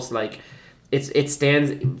almost like it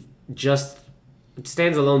stands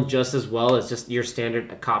alone just as well as just your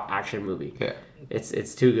standard cop action movie. Yeah.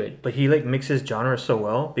 It's too good. But he like mixes genres so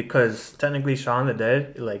well because technically Shaun of the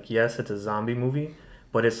Dead, like yes, it's a zombie movie,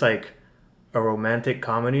 but it's like a romantic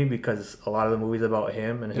comedy because a lot of the movie's about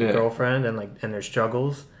him and his girlfriend and their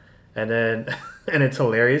struggles, and then and it's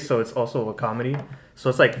hilarious. So it's also a comedy. So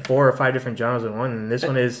it's like 4 or 5 different genres in one, and this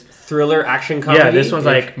one is thriller action comedy. Yeah, this one's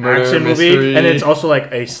like murder, action mystery. movie, and it's also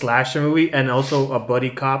like a slasher movie, and also a buddy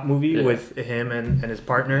cop movie with him and his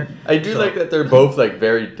partner. I do like that they're both like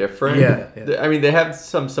very different. Yeah. I mean, they have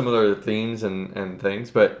some similar themes and things,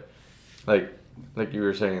 but like you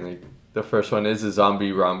were saying, like the first one is a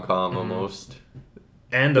zombie rom-com almost,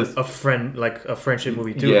 and a friendship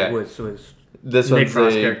movie too. Yeah. with this Nick one's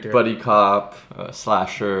Frost a character. buddy cop,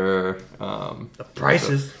 slasher. The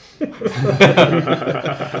prices.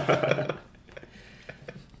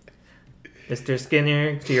 Mr.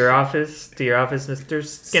 Skinner, to your office, Mr.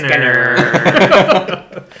 Skinner.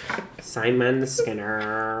 Simon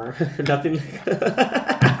Skinner. Nothing like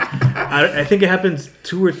I think it happens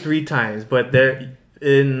 2 or 3 times, but they're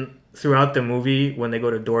throughout the movie when they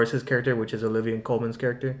go to Doris's character, which is Olivia Colman's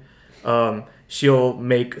character. She'll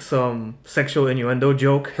make some sexual innuendo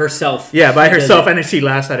joke herself. Yeah, by herself, and then she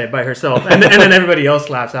laughs at it by herself, and then everybody else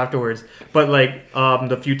laughs afterwards. But like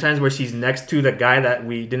the few times where she's next to the guy that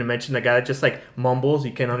we didn't mention, the guy that just like mumbles,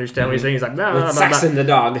 you can't understand what he's saying. He's like, nah, with sex in the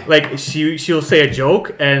dog. Like she'll say a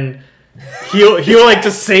joke, and he'll like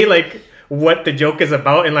just say like what the joke is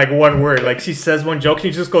about in like one word. Like she says one joke, and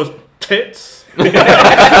he just goes tits, and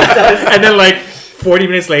then like 40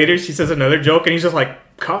 minutes later, she says another joke, and he's just like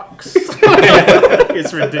cocks.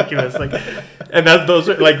 It's ridiculous. Like, and those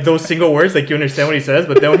are like those single words. Like you understand what he says,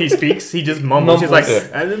 but then when he speaks, he just mumbles. He's like,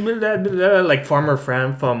 like Farmer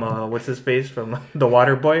Fran from what's his face from The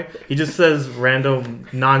Water Boy. He just says random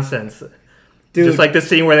nonsense. Dude. Just like the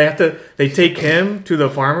scene where they take him to the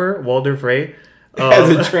farmer, Walter Frey. As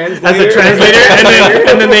a translator,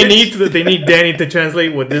 and then they need Danny to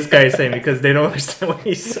translate what this guy is saying because they don't understand what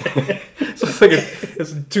he's saying. So it's like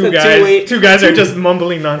it's two guys are just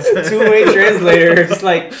mumbling nonsense. Two-way translator. It's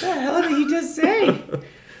like, what the hell did he just say?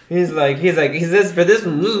 He says for this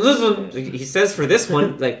one. He says for this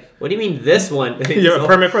one. Like, what do you mean this one? You have a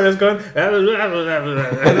permit for this gun? And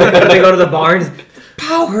then they go to the barn.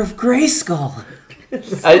 Power of Grayskull.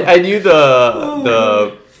 I knew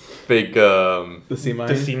the big The sea mine.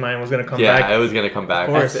 The sea mine was gonna come back. Yeah, it was gonna come back.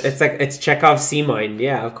 Of course. It's Chekhov's sea mine.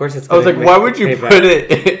 Yeah, of course it's. I was like, why would you put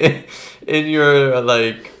it in your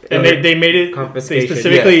like? And they made it. They confiscation.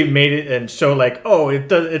 specifically made it and show like, oh,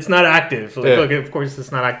 it's not active. Like, look, of course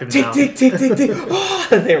it's not active now. Tick. Oh,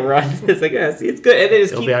 and they run. It's like, yeah, see, it's good, and they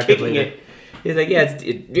just It'll keep be active kicking later. it. He's like, yeah, it's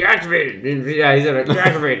deactivated. Yeah, he's like,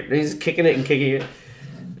 deactivated. And he's kicking it and kicking it.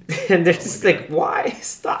 And they're just like, why?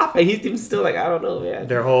 Stop. And he's still like, I don't know, man.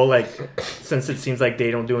 Their whole like, since it seems like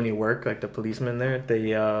they don't do any work, like the policemen there,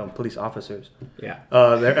 the police officers. Yeah.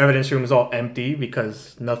 Their evidence room is all empty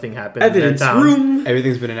because nothing happened. Evidence in their town. room.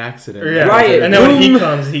 Everything's been an accident. Yeah. Riot And then when he room.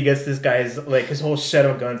 comes, he gets this guy's like his whole shed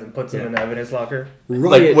of guns and puts them in the evidence locker.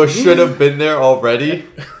 Like what should have been there already,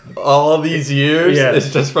 all these years. Yeah.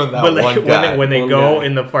 It's just from that But like one guy. when they One go guy.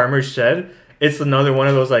 in the farmer's shed, it's another one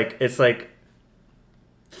of those like it's like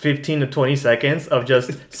 15 to 20 seconds of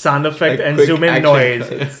just sound effect Like and quick zoom in action noise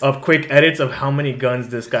cuts. of quick edits of how many guns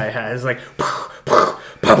this guy has. Like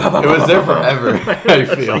It was there forever. I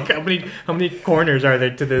It's feel. like how many corners are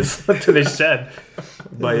there to this to this shed?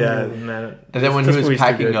 But yeah, man. And then when this he was movie's too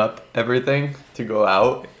packing good. up everything to go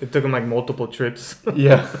out, It took him like multiple trips.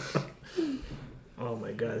 yeah, Oh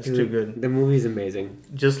my god, it's too good. The movie's amazing.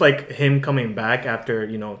 Just like him coming back after,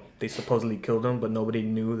 they supposedly killed him, but nobody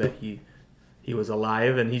knew that he was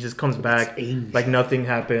alive, and he just comes back like nothing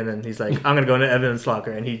happened, and he's like, I'm gonna go into evidence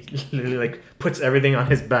locker, and he literally like puts everything on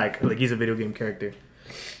his back like he's a video game character.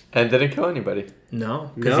 and didn't kill anybody.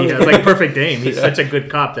 No, because No. he has like perfect aim. He's such a good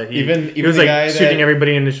cop that he Even he was the like guy shooting that-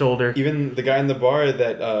 everybody in the shoulder. Even the guy in the bar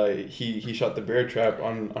that he shot the bear trap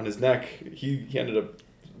on his neck, he ended up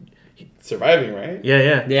surviving, right?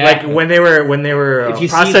 Yeah. Yeah. Like when they were If you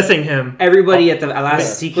see- processing him, Everybody at the last Yeah.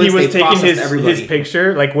 sequence, he was they taking processed his everybody.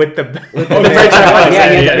 picture like with the With the Oh, bear trap on. Yeah,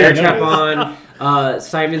 he had the bear yeah, trap yeah. on.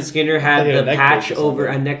 Simon Skinner had He had a the neck patch brace or over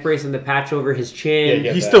something. a neck brace and the patch over his chin. Yeah,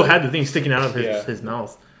 yeah. he that. still had the thing sticking out of Yeah. his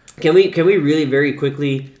mouth. Can we really very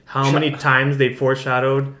quickly? How many times they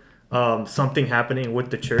foreshadowed something happening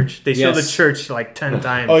with the church? They show the Yes. church like 10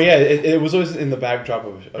 times. Oh yeah, it was always in the backdrop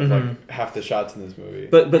of Mm-hmm. like half the shots in this movie.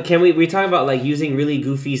 But can we talk about like using really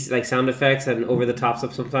goofy like sound effects and over the top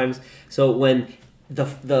stuff sometimes? So when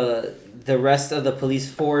the rest of the police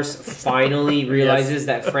force finally realizes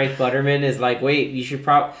that Frank Butterman is like, wait, you should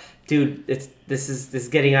dude, this is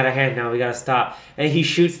getting out of hand now. We gotta stop. And he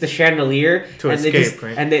shoots the chandelier To and escape, they just,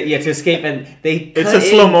 right? and they, to escape, and they. It's cut a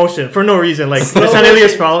slow in- motion for no reason. Like the Slow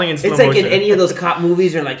chandelier's motion. falling in slow It's like motion. in any of those cop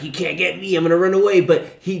movies, are like, you can't get me, I'm gonna run away. But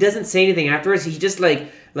he doesn't say anything afterwards. He just like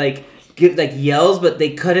yells, but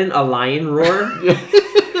they cut in a lion roar.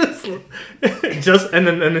 Just and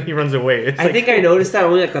then he runs away. It's I like, think I noticed that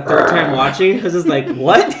only like the third time watching. I was just like,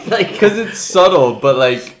 what? Like, Because it's subtle, but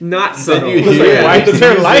like not then subtle. you It's like, hear why it. is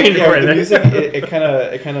there a lion yeah, roar the there? music it kind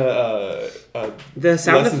of The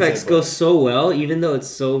sound lessens effects it, go but- so well, even though it's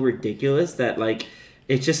so ridiculous that like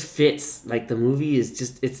it just fits. Like the movie is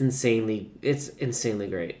just it's insanely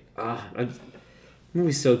great. The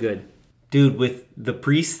movie's so good, dude. With the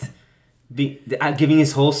priest giving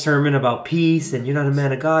his whole sermon about peace and you're not a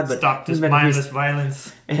man of God, but stop this you're a man of mindless peace.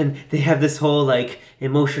 violence. And they have this whole like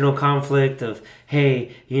emotional conflict of,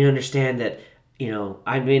 hey, you understand that,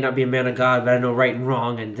 I may not be a man of God, but I know right and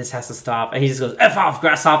wrong, and this has to stop. And he just goes, F off,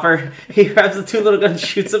 grasshopper. He grabs the two little guns,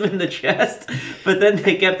 shoots him in the chest. But then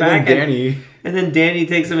they get back, and then Danny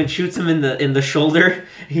takes him and shoots him in the shoulder.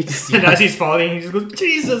 He just And as he's falling, he just goes,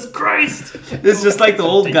 Jesus Christ! it's just like the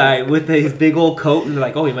old guy with his big old coat, and they're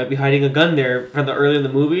like, oh, he might be hiding a gun there from the earlier in the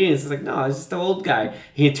movie. And it's like, no, it's just the old guy.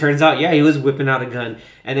 It turns out, yeah, he was whipping out a gun,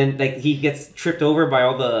 and then like he gets tripped over by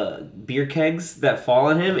all the beer kegs that fall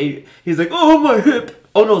on him. He's like, oh, my hip.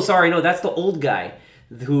 Oh no, sorry, no, that's the old guy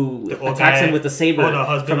who old attacks guy- him with the saber. the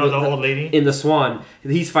husband from of the old lady? in the Swan.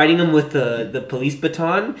 He's fighting him with the police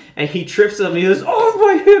baton, and he trips him. And he goes, oh,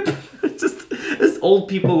 my hip. It's just this old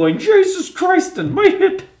people going, Jesus Christ, and my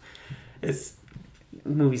hip. The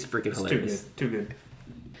movie's freaking It's hilarious. too good.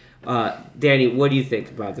 Danny, what do you think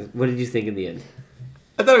about this? What did you think in the end?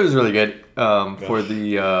 I thought it was really good. For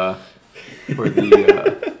the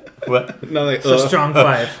what? no, like, It's a strong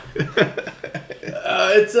 5.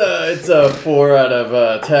 It's a 4 out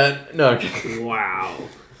of 10. No. Okay. Wow.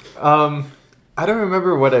 I don't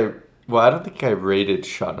remember I don't think I rated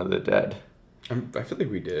Shaun of the Dead, I feel like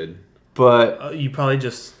we did. but You probably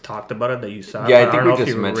just talked about it that you saw. yeah, but I think don't know we if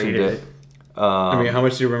just you mentioned rated it. I mean, how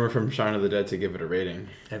much do you remember from Shaun of the Dead to give it a rating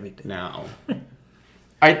Everything. now?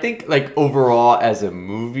 I think like overall as a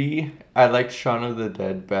movie, I liked Shaun of the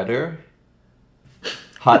Dead better.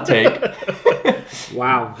 Hot take.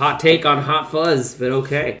 Wow, hot take on Hot Fuzz, but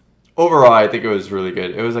okay. Overall, I think it was really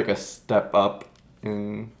good. It was like a step up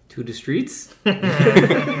in... To the streets?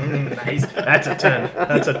 Nice. That's a 10.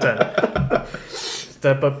 That's a 10.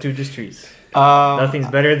 Step up to the streets. Nothing's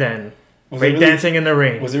better than breakdancing in the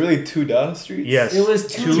rain. Was it really to the streets? Yes. It was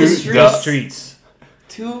to to the streets. streets.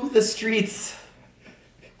 To the streets.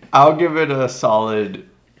 I'll give it a solid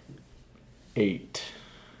 8.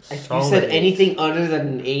 If you Solid said 8. anything other than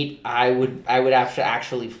an 8, I would have to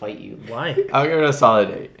actually fight you. Why? I'll give it a solid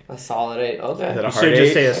 8. A solid 8. Is that Okay. a You hard should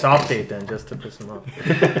just 8? say a soft 8 then, just to piss him off.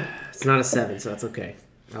 It's not a 7, so that's okay.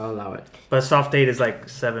 I'll allow it. But a soft 8 is like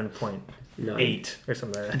 7.8 9. or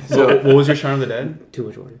something like that. So what was your Shaun of the Dead? Too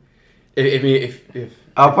much water. If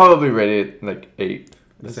I'll probably rate it like 8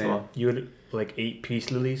 the as same. well. You would like 8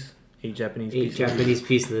 peace lilies? 8 Japanese 8 peace lilies? Japanese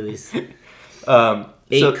peace lilies.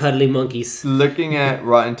 8 So cuddly monkeys. looking at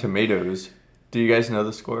Rotten Tomatoes, do you guys know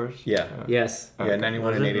the scores? Yeah. Yes. Yeah, Okay. 91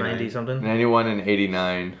 Was and it 89. 90 something? 91 and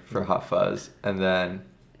 89 for Hot Fuzz. And then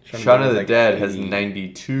Shaun Shaun of of the the Dead Dead has 80.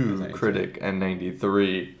 92 92. critic and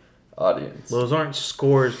 93 audience. Those aren't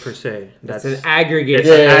scores per se. That's That's an aggregate. it's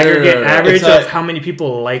Yeah, an yeah, aggregate yeah, yeah. average It's a- of how many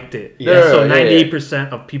people liked it. Yeah. So Yeah, yeah, 98%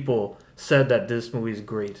 of people said that this movie is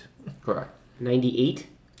great. Correct. 98?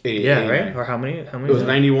 88, Yeah, 89. right? Or how many? How many? It was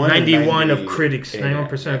 91 and 91 of 90, critics.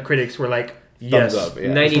 91% of critics were like, yes. Thumbs up,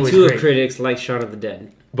 yeah. 92 of great. critics like Shaun of the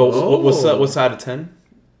Dead. But Oh. what's out of 10?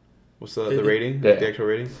 What's the rating? Yeah. The actual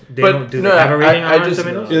rating? They don't do they have a rating on Rotten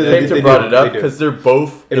Tomatoes? Yeah, Victor they brought do, it up they do. because they're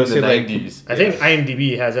both in It'll the say, like, 90s. I think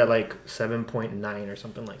IMDb has at like 7.9 or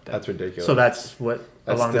something like that. That's ridiculous. So that's what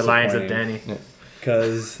That's along the lines of Danny. disappointing.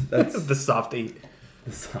 Because that's The soft 8.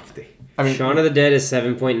 the softy. I mean, Shaun of the Dead is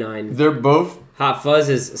 7.9. they're both Hot Fuzz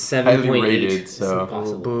is 7.8. highly rated, It's so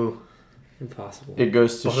impossible. Boo. Impossible. it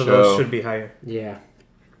goes to Both of those show. should be higher. Yeah.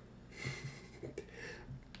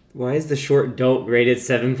 Why is the short Don't rated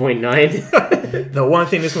 7.9? The one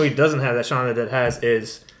thing this movie doesn't have that Shaun of the Dead has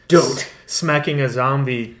is Don't. smacking a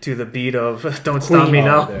zombie to the beat of "Don't Stop Me Queen.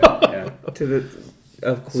 Now." Yeah. to the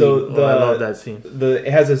of Queen. So Oh, I love that scene. It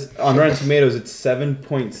has this on Rotten Tomatoes. It's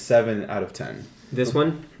 7.7 out of 10. This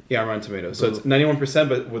one? Yeah, on Rotten Tomatoes. So it's 91%,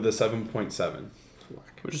 but with a 7.7. It's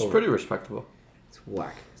whack. Which is pretty respectable. It's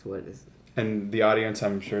whack. That's what it is. And the audience,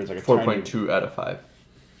 I'm sure, is like a 4.2 out of 5.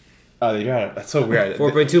 Oh, they got it. That's so weird.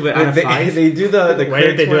 4.2, but out of 5? They do the Why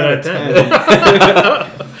did they do it out of 10? I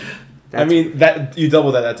That's- mean, that you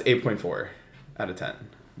double that. That's 8.4 out of 10,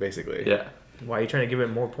 basically. Yeah. Why are you trying to give it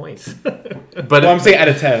more points? But Well, I'm saying out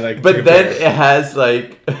of 10. Like, but then 3.4. it has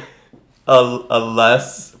like a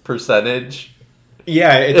less percentage.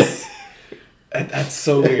 Yeah, it's that's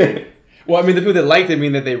so weird. Well, I mean, the people that liked it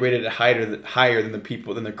mean that they rated it higher than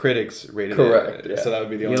the critics rated Correct, it. yeah. So that would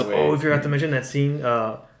be the only way. Oh, we forgot to mention that scene.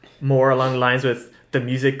 More along the lines with the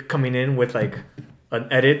music coming in with like an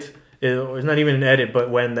edit. It's not even an edit,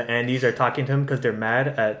 but when the Andes are talking to him because they're mad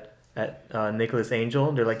at Nicholas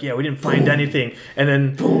Angel, they're like, "Yeah, we didn't find anything," and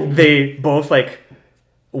then they both like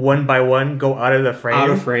one by one go out of the frame. Out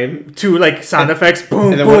of frame. To like sound effects,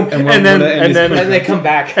 boom, And then boom, one- and, and one- then one of the and then Andes And they come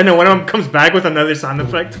back. and then one of them comes back with another sound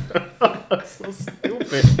effect. So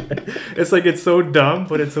stupid. It's like it's so dumb,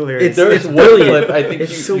 but it's hilarious. It's one brilliant. clip I think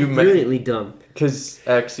It's so you brilliantly dumb. because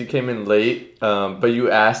X you came in late, but you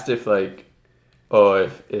asked if like,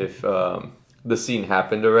 if the scene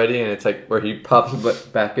happened already, and it's like where he pops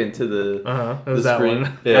back into the It the was that screen.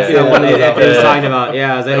 one. Yeah, That's the one that yeah, I was yeah. talking about.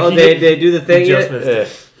 Yeah, I was like, Like, oh, he they do the thing just yet? missed Yeah.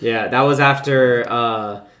 it. Yeah, that was after,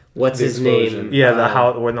 what's The his explosion. name? Yeah, the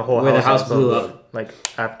house when the whole where the house house blew exploded. up. Like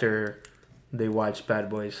after they watched Bad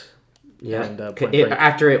Boys. Yeah, And, Point Break.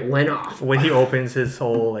 after it went off. When he opens his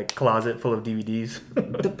whole like closet full of DVDs.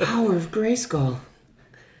 The power of Grayskull.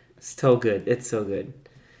 It's so good. It's so good.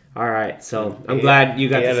 All right, so I'm glad you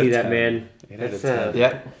got 8 to out see of that, 10. man. 8 out of That's, 10.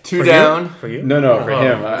 Yeah, two For down. you? For you? No, for Oh.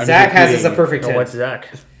 him. I'm Zach just has this a repeating. perfect No, 10. what's Zach?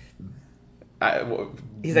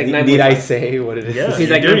 He's like need 9.5. I say what it is? Yeah, He's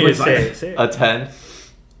you like do need to 9.5. say it, say it. A 10.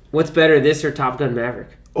 What's better, this or Top Gun Maverick?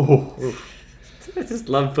 Oh, I just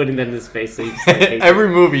love putting that in his face. So he just, like, hates every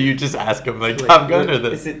movie you just ask him like Top Gun or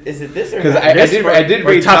this. Is it this or Because Maverick? I did Or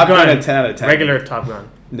rate Top Gun a 10 out of 10. Regular Top Gun.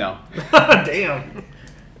 No. Damn.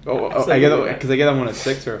 I get that one a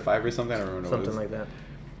 6 or a 5 or something. I don't remember what it Something was. like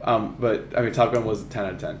that. But I mean, Top Gun was 10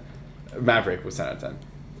 out of 10. Maverick was 10 out of 10.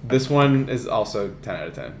 This one is also 10 out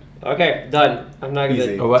of 10. Okay, done. I'm not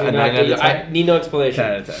Easy. gonna. Oh, what, do a not 9 out of do- 10? I need no explanation.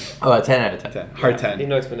 10 out of 10. Oh, a 10 out of 10. 10. Hard I need 10.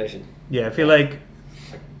 no explanation. Yeah, I feel like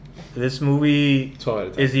this movie 12 out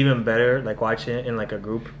of 10. is even better like watching it in like a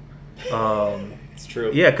group. It's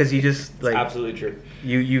true. Yeah, because you just It's like absolutely true.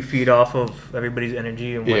 you feed off of everybody's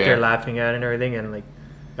energy and what Yeah. they're laughing at and everything, and like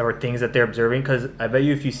or things that they're observing. Because I bet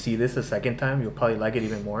you if you see this a second time, you'll probably like it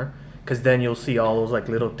even more. Because then you'll see all those like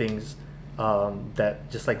little things, that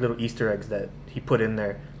just like little Easter eggs that he put in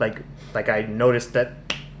there. Like I noticed that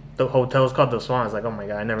the hotel is called the Swan. I was like, oh my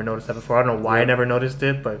god, I never noticed that before. I don't know why I never noticed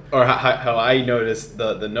it, but Or how I noticed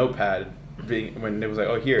the notepad being when it was like,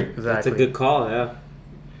 oh, here. exactly. That's a good call, yeah.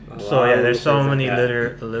 A So lot yeah, of there's so things like many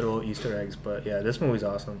that. little Easter eggs, but yeah, this movie's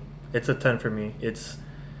awesome. It's a 10 for me.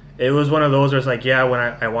 It was one of those where it's like, yeah, when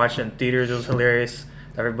I watched it in theaters, it was hilarious.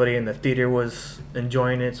 Everybody in the theater was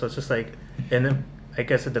enjoying it, so it's just like, and then I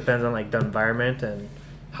guess it depends on like the environment and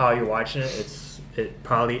how you're watching it. It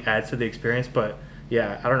probably adds to the experience, but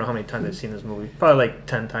yeah, I don't know how many times I've seen this movie. Probably like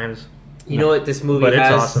 10 times. You know what this movie But it's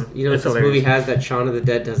has? awesome. You know what It's this hilarious. movie has that Shaun of the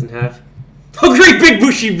Dead doesn't have? A great big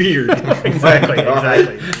bushy beard. Exactly.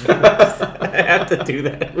 I have to do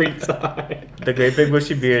that every time. The great big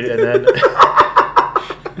bushy beard, and then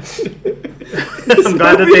I'm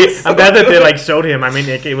glad that they like showed him. I mean,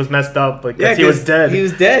 it was messed up because he was dead. He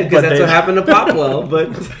was dead because But that's they- what happened to Popwell. But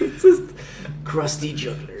it's just crusty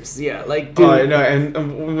jugglers. Yeah, like dude, Oh, no,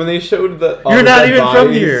 and when they showed all You're the not dead even from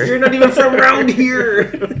bodies- here. you're not even from around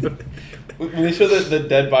here. When they showed the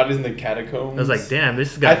dead bodies in the catacombs, I was like, damn,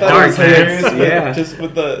 this has I got thought dark, it was hilarious. man. Yeah. Just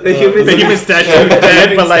with the The human statue the dead,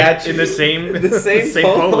 human but like statue. in the same The same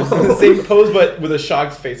pose. the same pose, but with a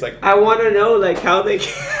shocked face. Like, I want to know like how they.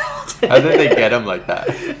 How did they get him like that?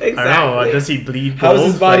 Exactly. I don't know. Does he bleed? how is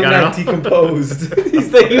gold? his body Like, I not don't know. decomposed? He's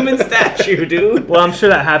the human statue, dude. Well, I'm sure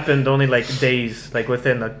that happened only like days, like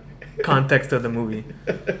within the context of the movie.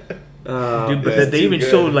 Dude, but yeah, they too even good.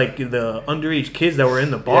 showed like the underage kids that were in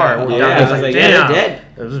the bar. Yeah. were Yeah, down. I I was was like, yeah, damn, they're dead.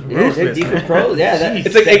 it was Yeah, they're ruthless. man. decomposed. Yeah, that, Jeez.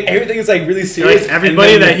 It's like everything is like really serious. Like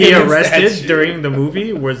everybody and then that he the human arrested statue. during the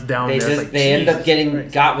movie was down they there. just It's like, they end up Jesus getting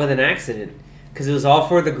Christ. got with an accident because it was all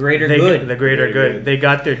for the greater They good. the greater Very good. good. They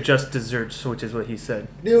got their just desserts, which is what he said.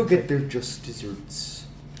 They'll get their just desserts.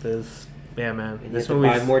 Yeah, man. And you This have to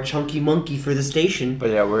buy movie's more chunky monkey for the station.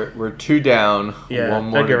 But yeah, we're 2 down. yeah. One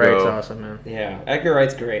more Edgar to Wright's go. awesome, man. Yeah, Edgar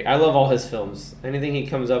Wright's great. I love all his films. Anything he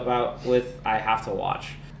comes up out with, I have to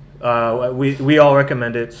watch. We all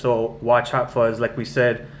recommend it. So watch Hot Fuzz. Like we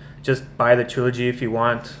said, just buy the trilogy if you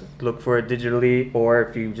want. Look for it digitally, or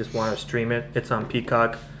if you just want to stream it, it's on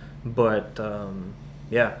Peacock. But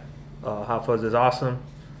yeah, Hot Fuzz is awesome.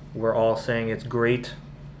 We're all saying it's great.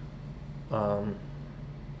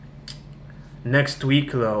 Next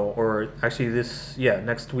week, though, or actually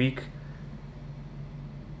next week,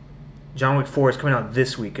 John Wick 4 is coming out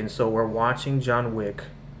this week, and so we're watching John Wick.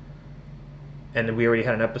 And we already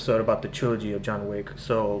had an episode about the trilogy of John Wick.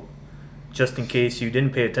 So, just in case you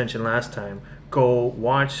didn't pay attention last time, go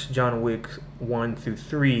watch John Wick 1 through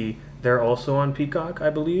 3. They're also on Peacock, I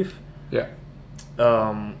believe. Yeah.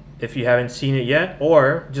 If you haven't seen it yet,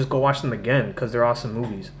 or just go watch them again because they're awesome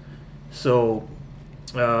movies. So,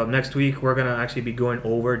 next week we're gonna actually be going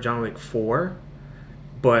over John Wick 4,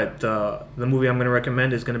 but the movie I'm gonna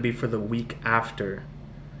recommend is gonna be for the week after.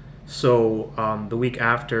 So, the week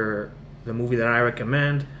after the movie that I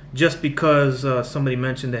recommend, just because somebody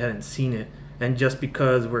mentioned they hadn't seen it, and just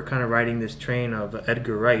because we're kind of riding this train of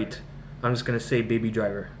Edgar Wright, I'm just gonna say Baby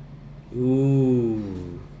Driver.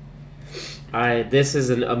 Ooh. This is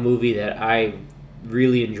a movie that I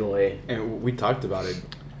really enjoy. And we talked about it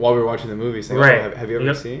while we were watching the movie. Saying, Right? oh, have you ever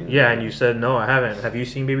Yep. seen it? Yeah, and you said no, I haven't. Have you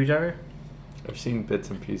seen Baby Driver? I've seen bits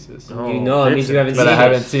and pieces. Oh, You know, it means you haven't But I seen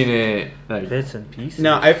haven't it. seen it. Like, Bits and pieces.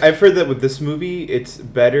 No, I've heard that with this movie, it's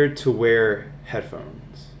better to wear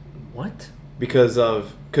headphones What? because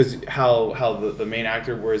how the main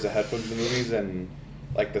actor wears the headphones in the movies, and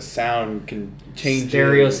like the sound can change.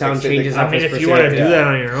 Stereo it. sound Like, say they- changes I up mean, his if you want to do perspective. that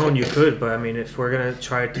on your own, you could. But I mean, if we're gonna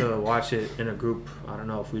try to watch it in a group, I don't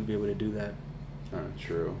know if we'd be able to do that. Oh,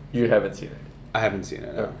 true. you haven't seen it. I haven't seen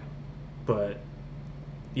it. No. Okay. But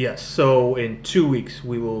yes, so in 2 weeks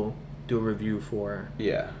we will do a review for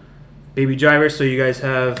Yeah. Baby Driver. So you guys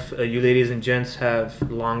have, you ladies and gents,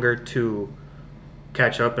 have longer to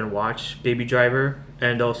catch up and watch Baby Driver,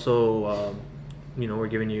 and also, we're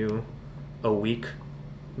giving you a week,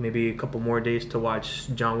 maybe a couple more days to watch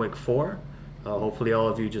John Wick 4. Hopefully, all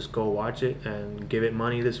of you just go watch it and give it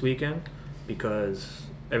money this weekend, because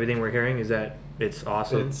everything we're hearing is that it's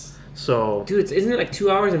awesome. So Dude, isn't it like 2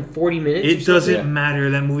 hours and 40 minutes? it doesn't Yeah. matter.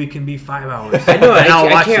 That movie can be 5 hours. I know. And I'll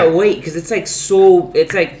I watch can't it. wait because it's like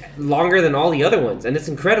it's like longer than all the other ones, and it's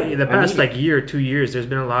incredible. The I past need it. year or 2 years, there's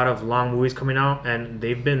been a lot of long movies coming out, and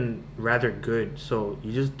they've been rather good. So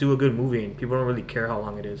you just do a good movie, and people don't really care how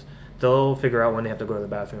long it is. They'll figure out when they have to go to the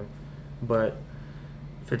bathroom. But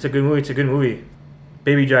if it's a good movie, it's a good movie.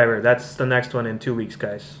 Baby Driver. That's the next one in 2 weeks,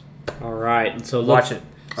 guys. All right, so Watch it.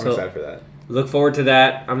 I'm So- excited for that. Look forward to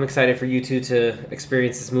that. I'm excited for you two to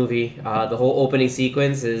experience this movie. The whole opening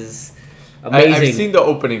sequence is amazing. I've seen the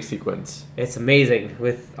opening sequence. It's amazing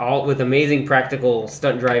with amazing practical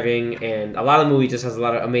stunt driving, and a lot of the movie just has a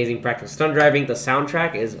lot of amazing practical stunt driving. The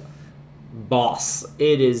soundtrack is boss.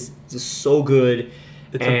 It is just so good,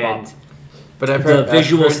 It's a and bop. But I've the heard,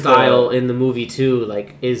 visual I've heard style in the movie too,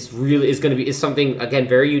 like, is something again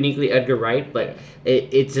very uniquely Edgar Wright, but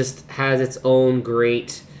it just has its own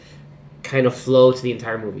great kind of flow to the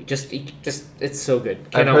entire movie. Just it's so good.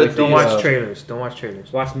 Cannot heard wait for Don't you the, to watch trailers. Don't watch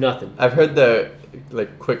trailers. watch nothing. I've heard the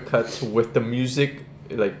like quick cuts with the music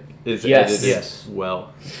like is Yes. edited Yes.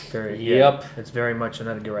 well. Very. Yep. It's very much an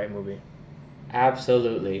Edgar Wright movie.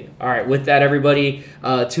 Absolutely. All right. With that, everybody,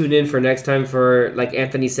 tune in for next time. For like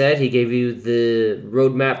Anthony said, he gave you the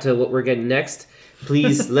roadmap to what we're getting next.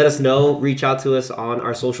 Please let us know. Reach out to us on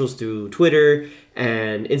our socials through Twitter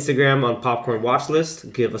and Instagram on Popcorn Watch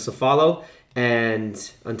List. Give us a follow. And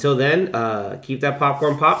until then, keep that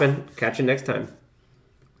popcorn popping. Catch you next time.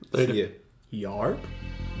 Later. See ya. Yarp.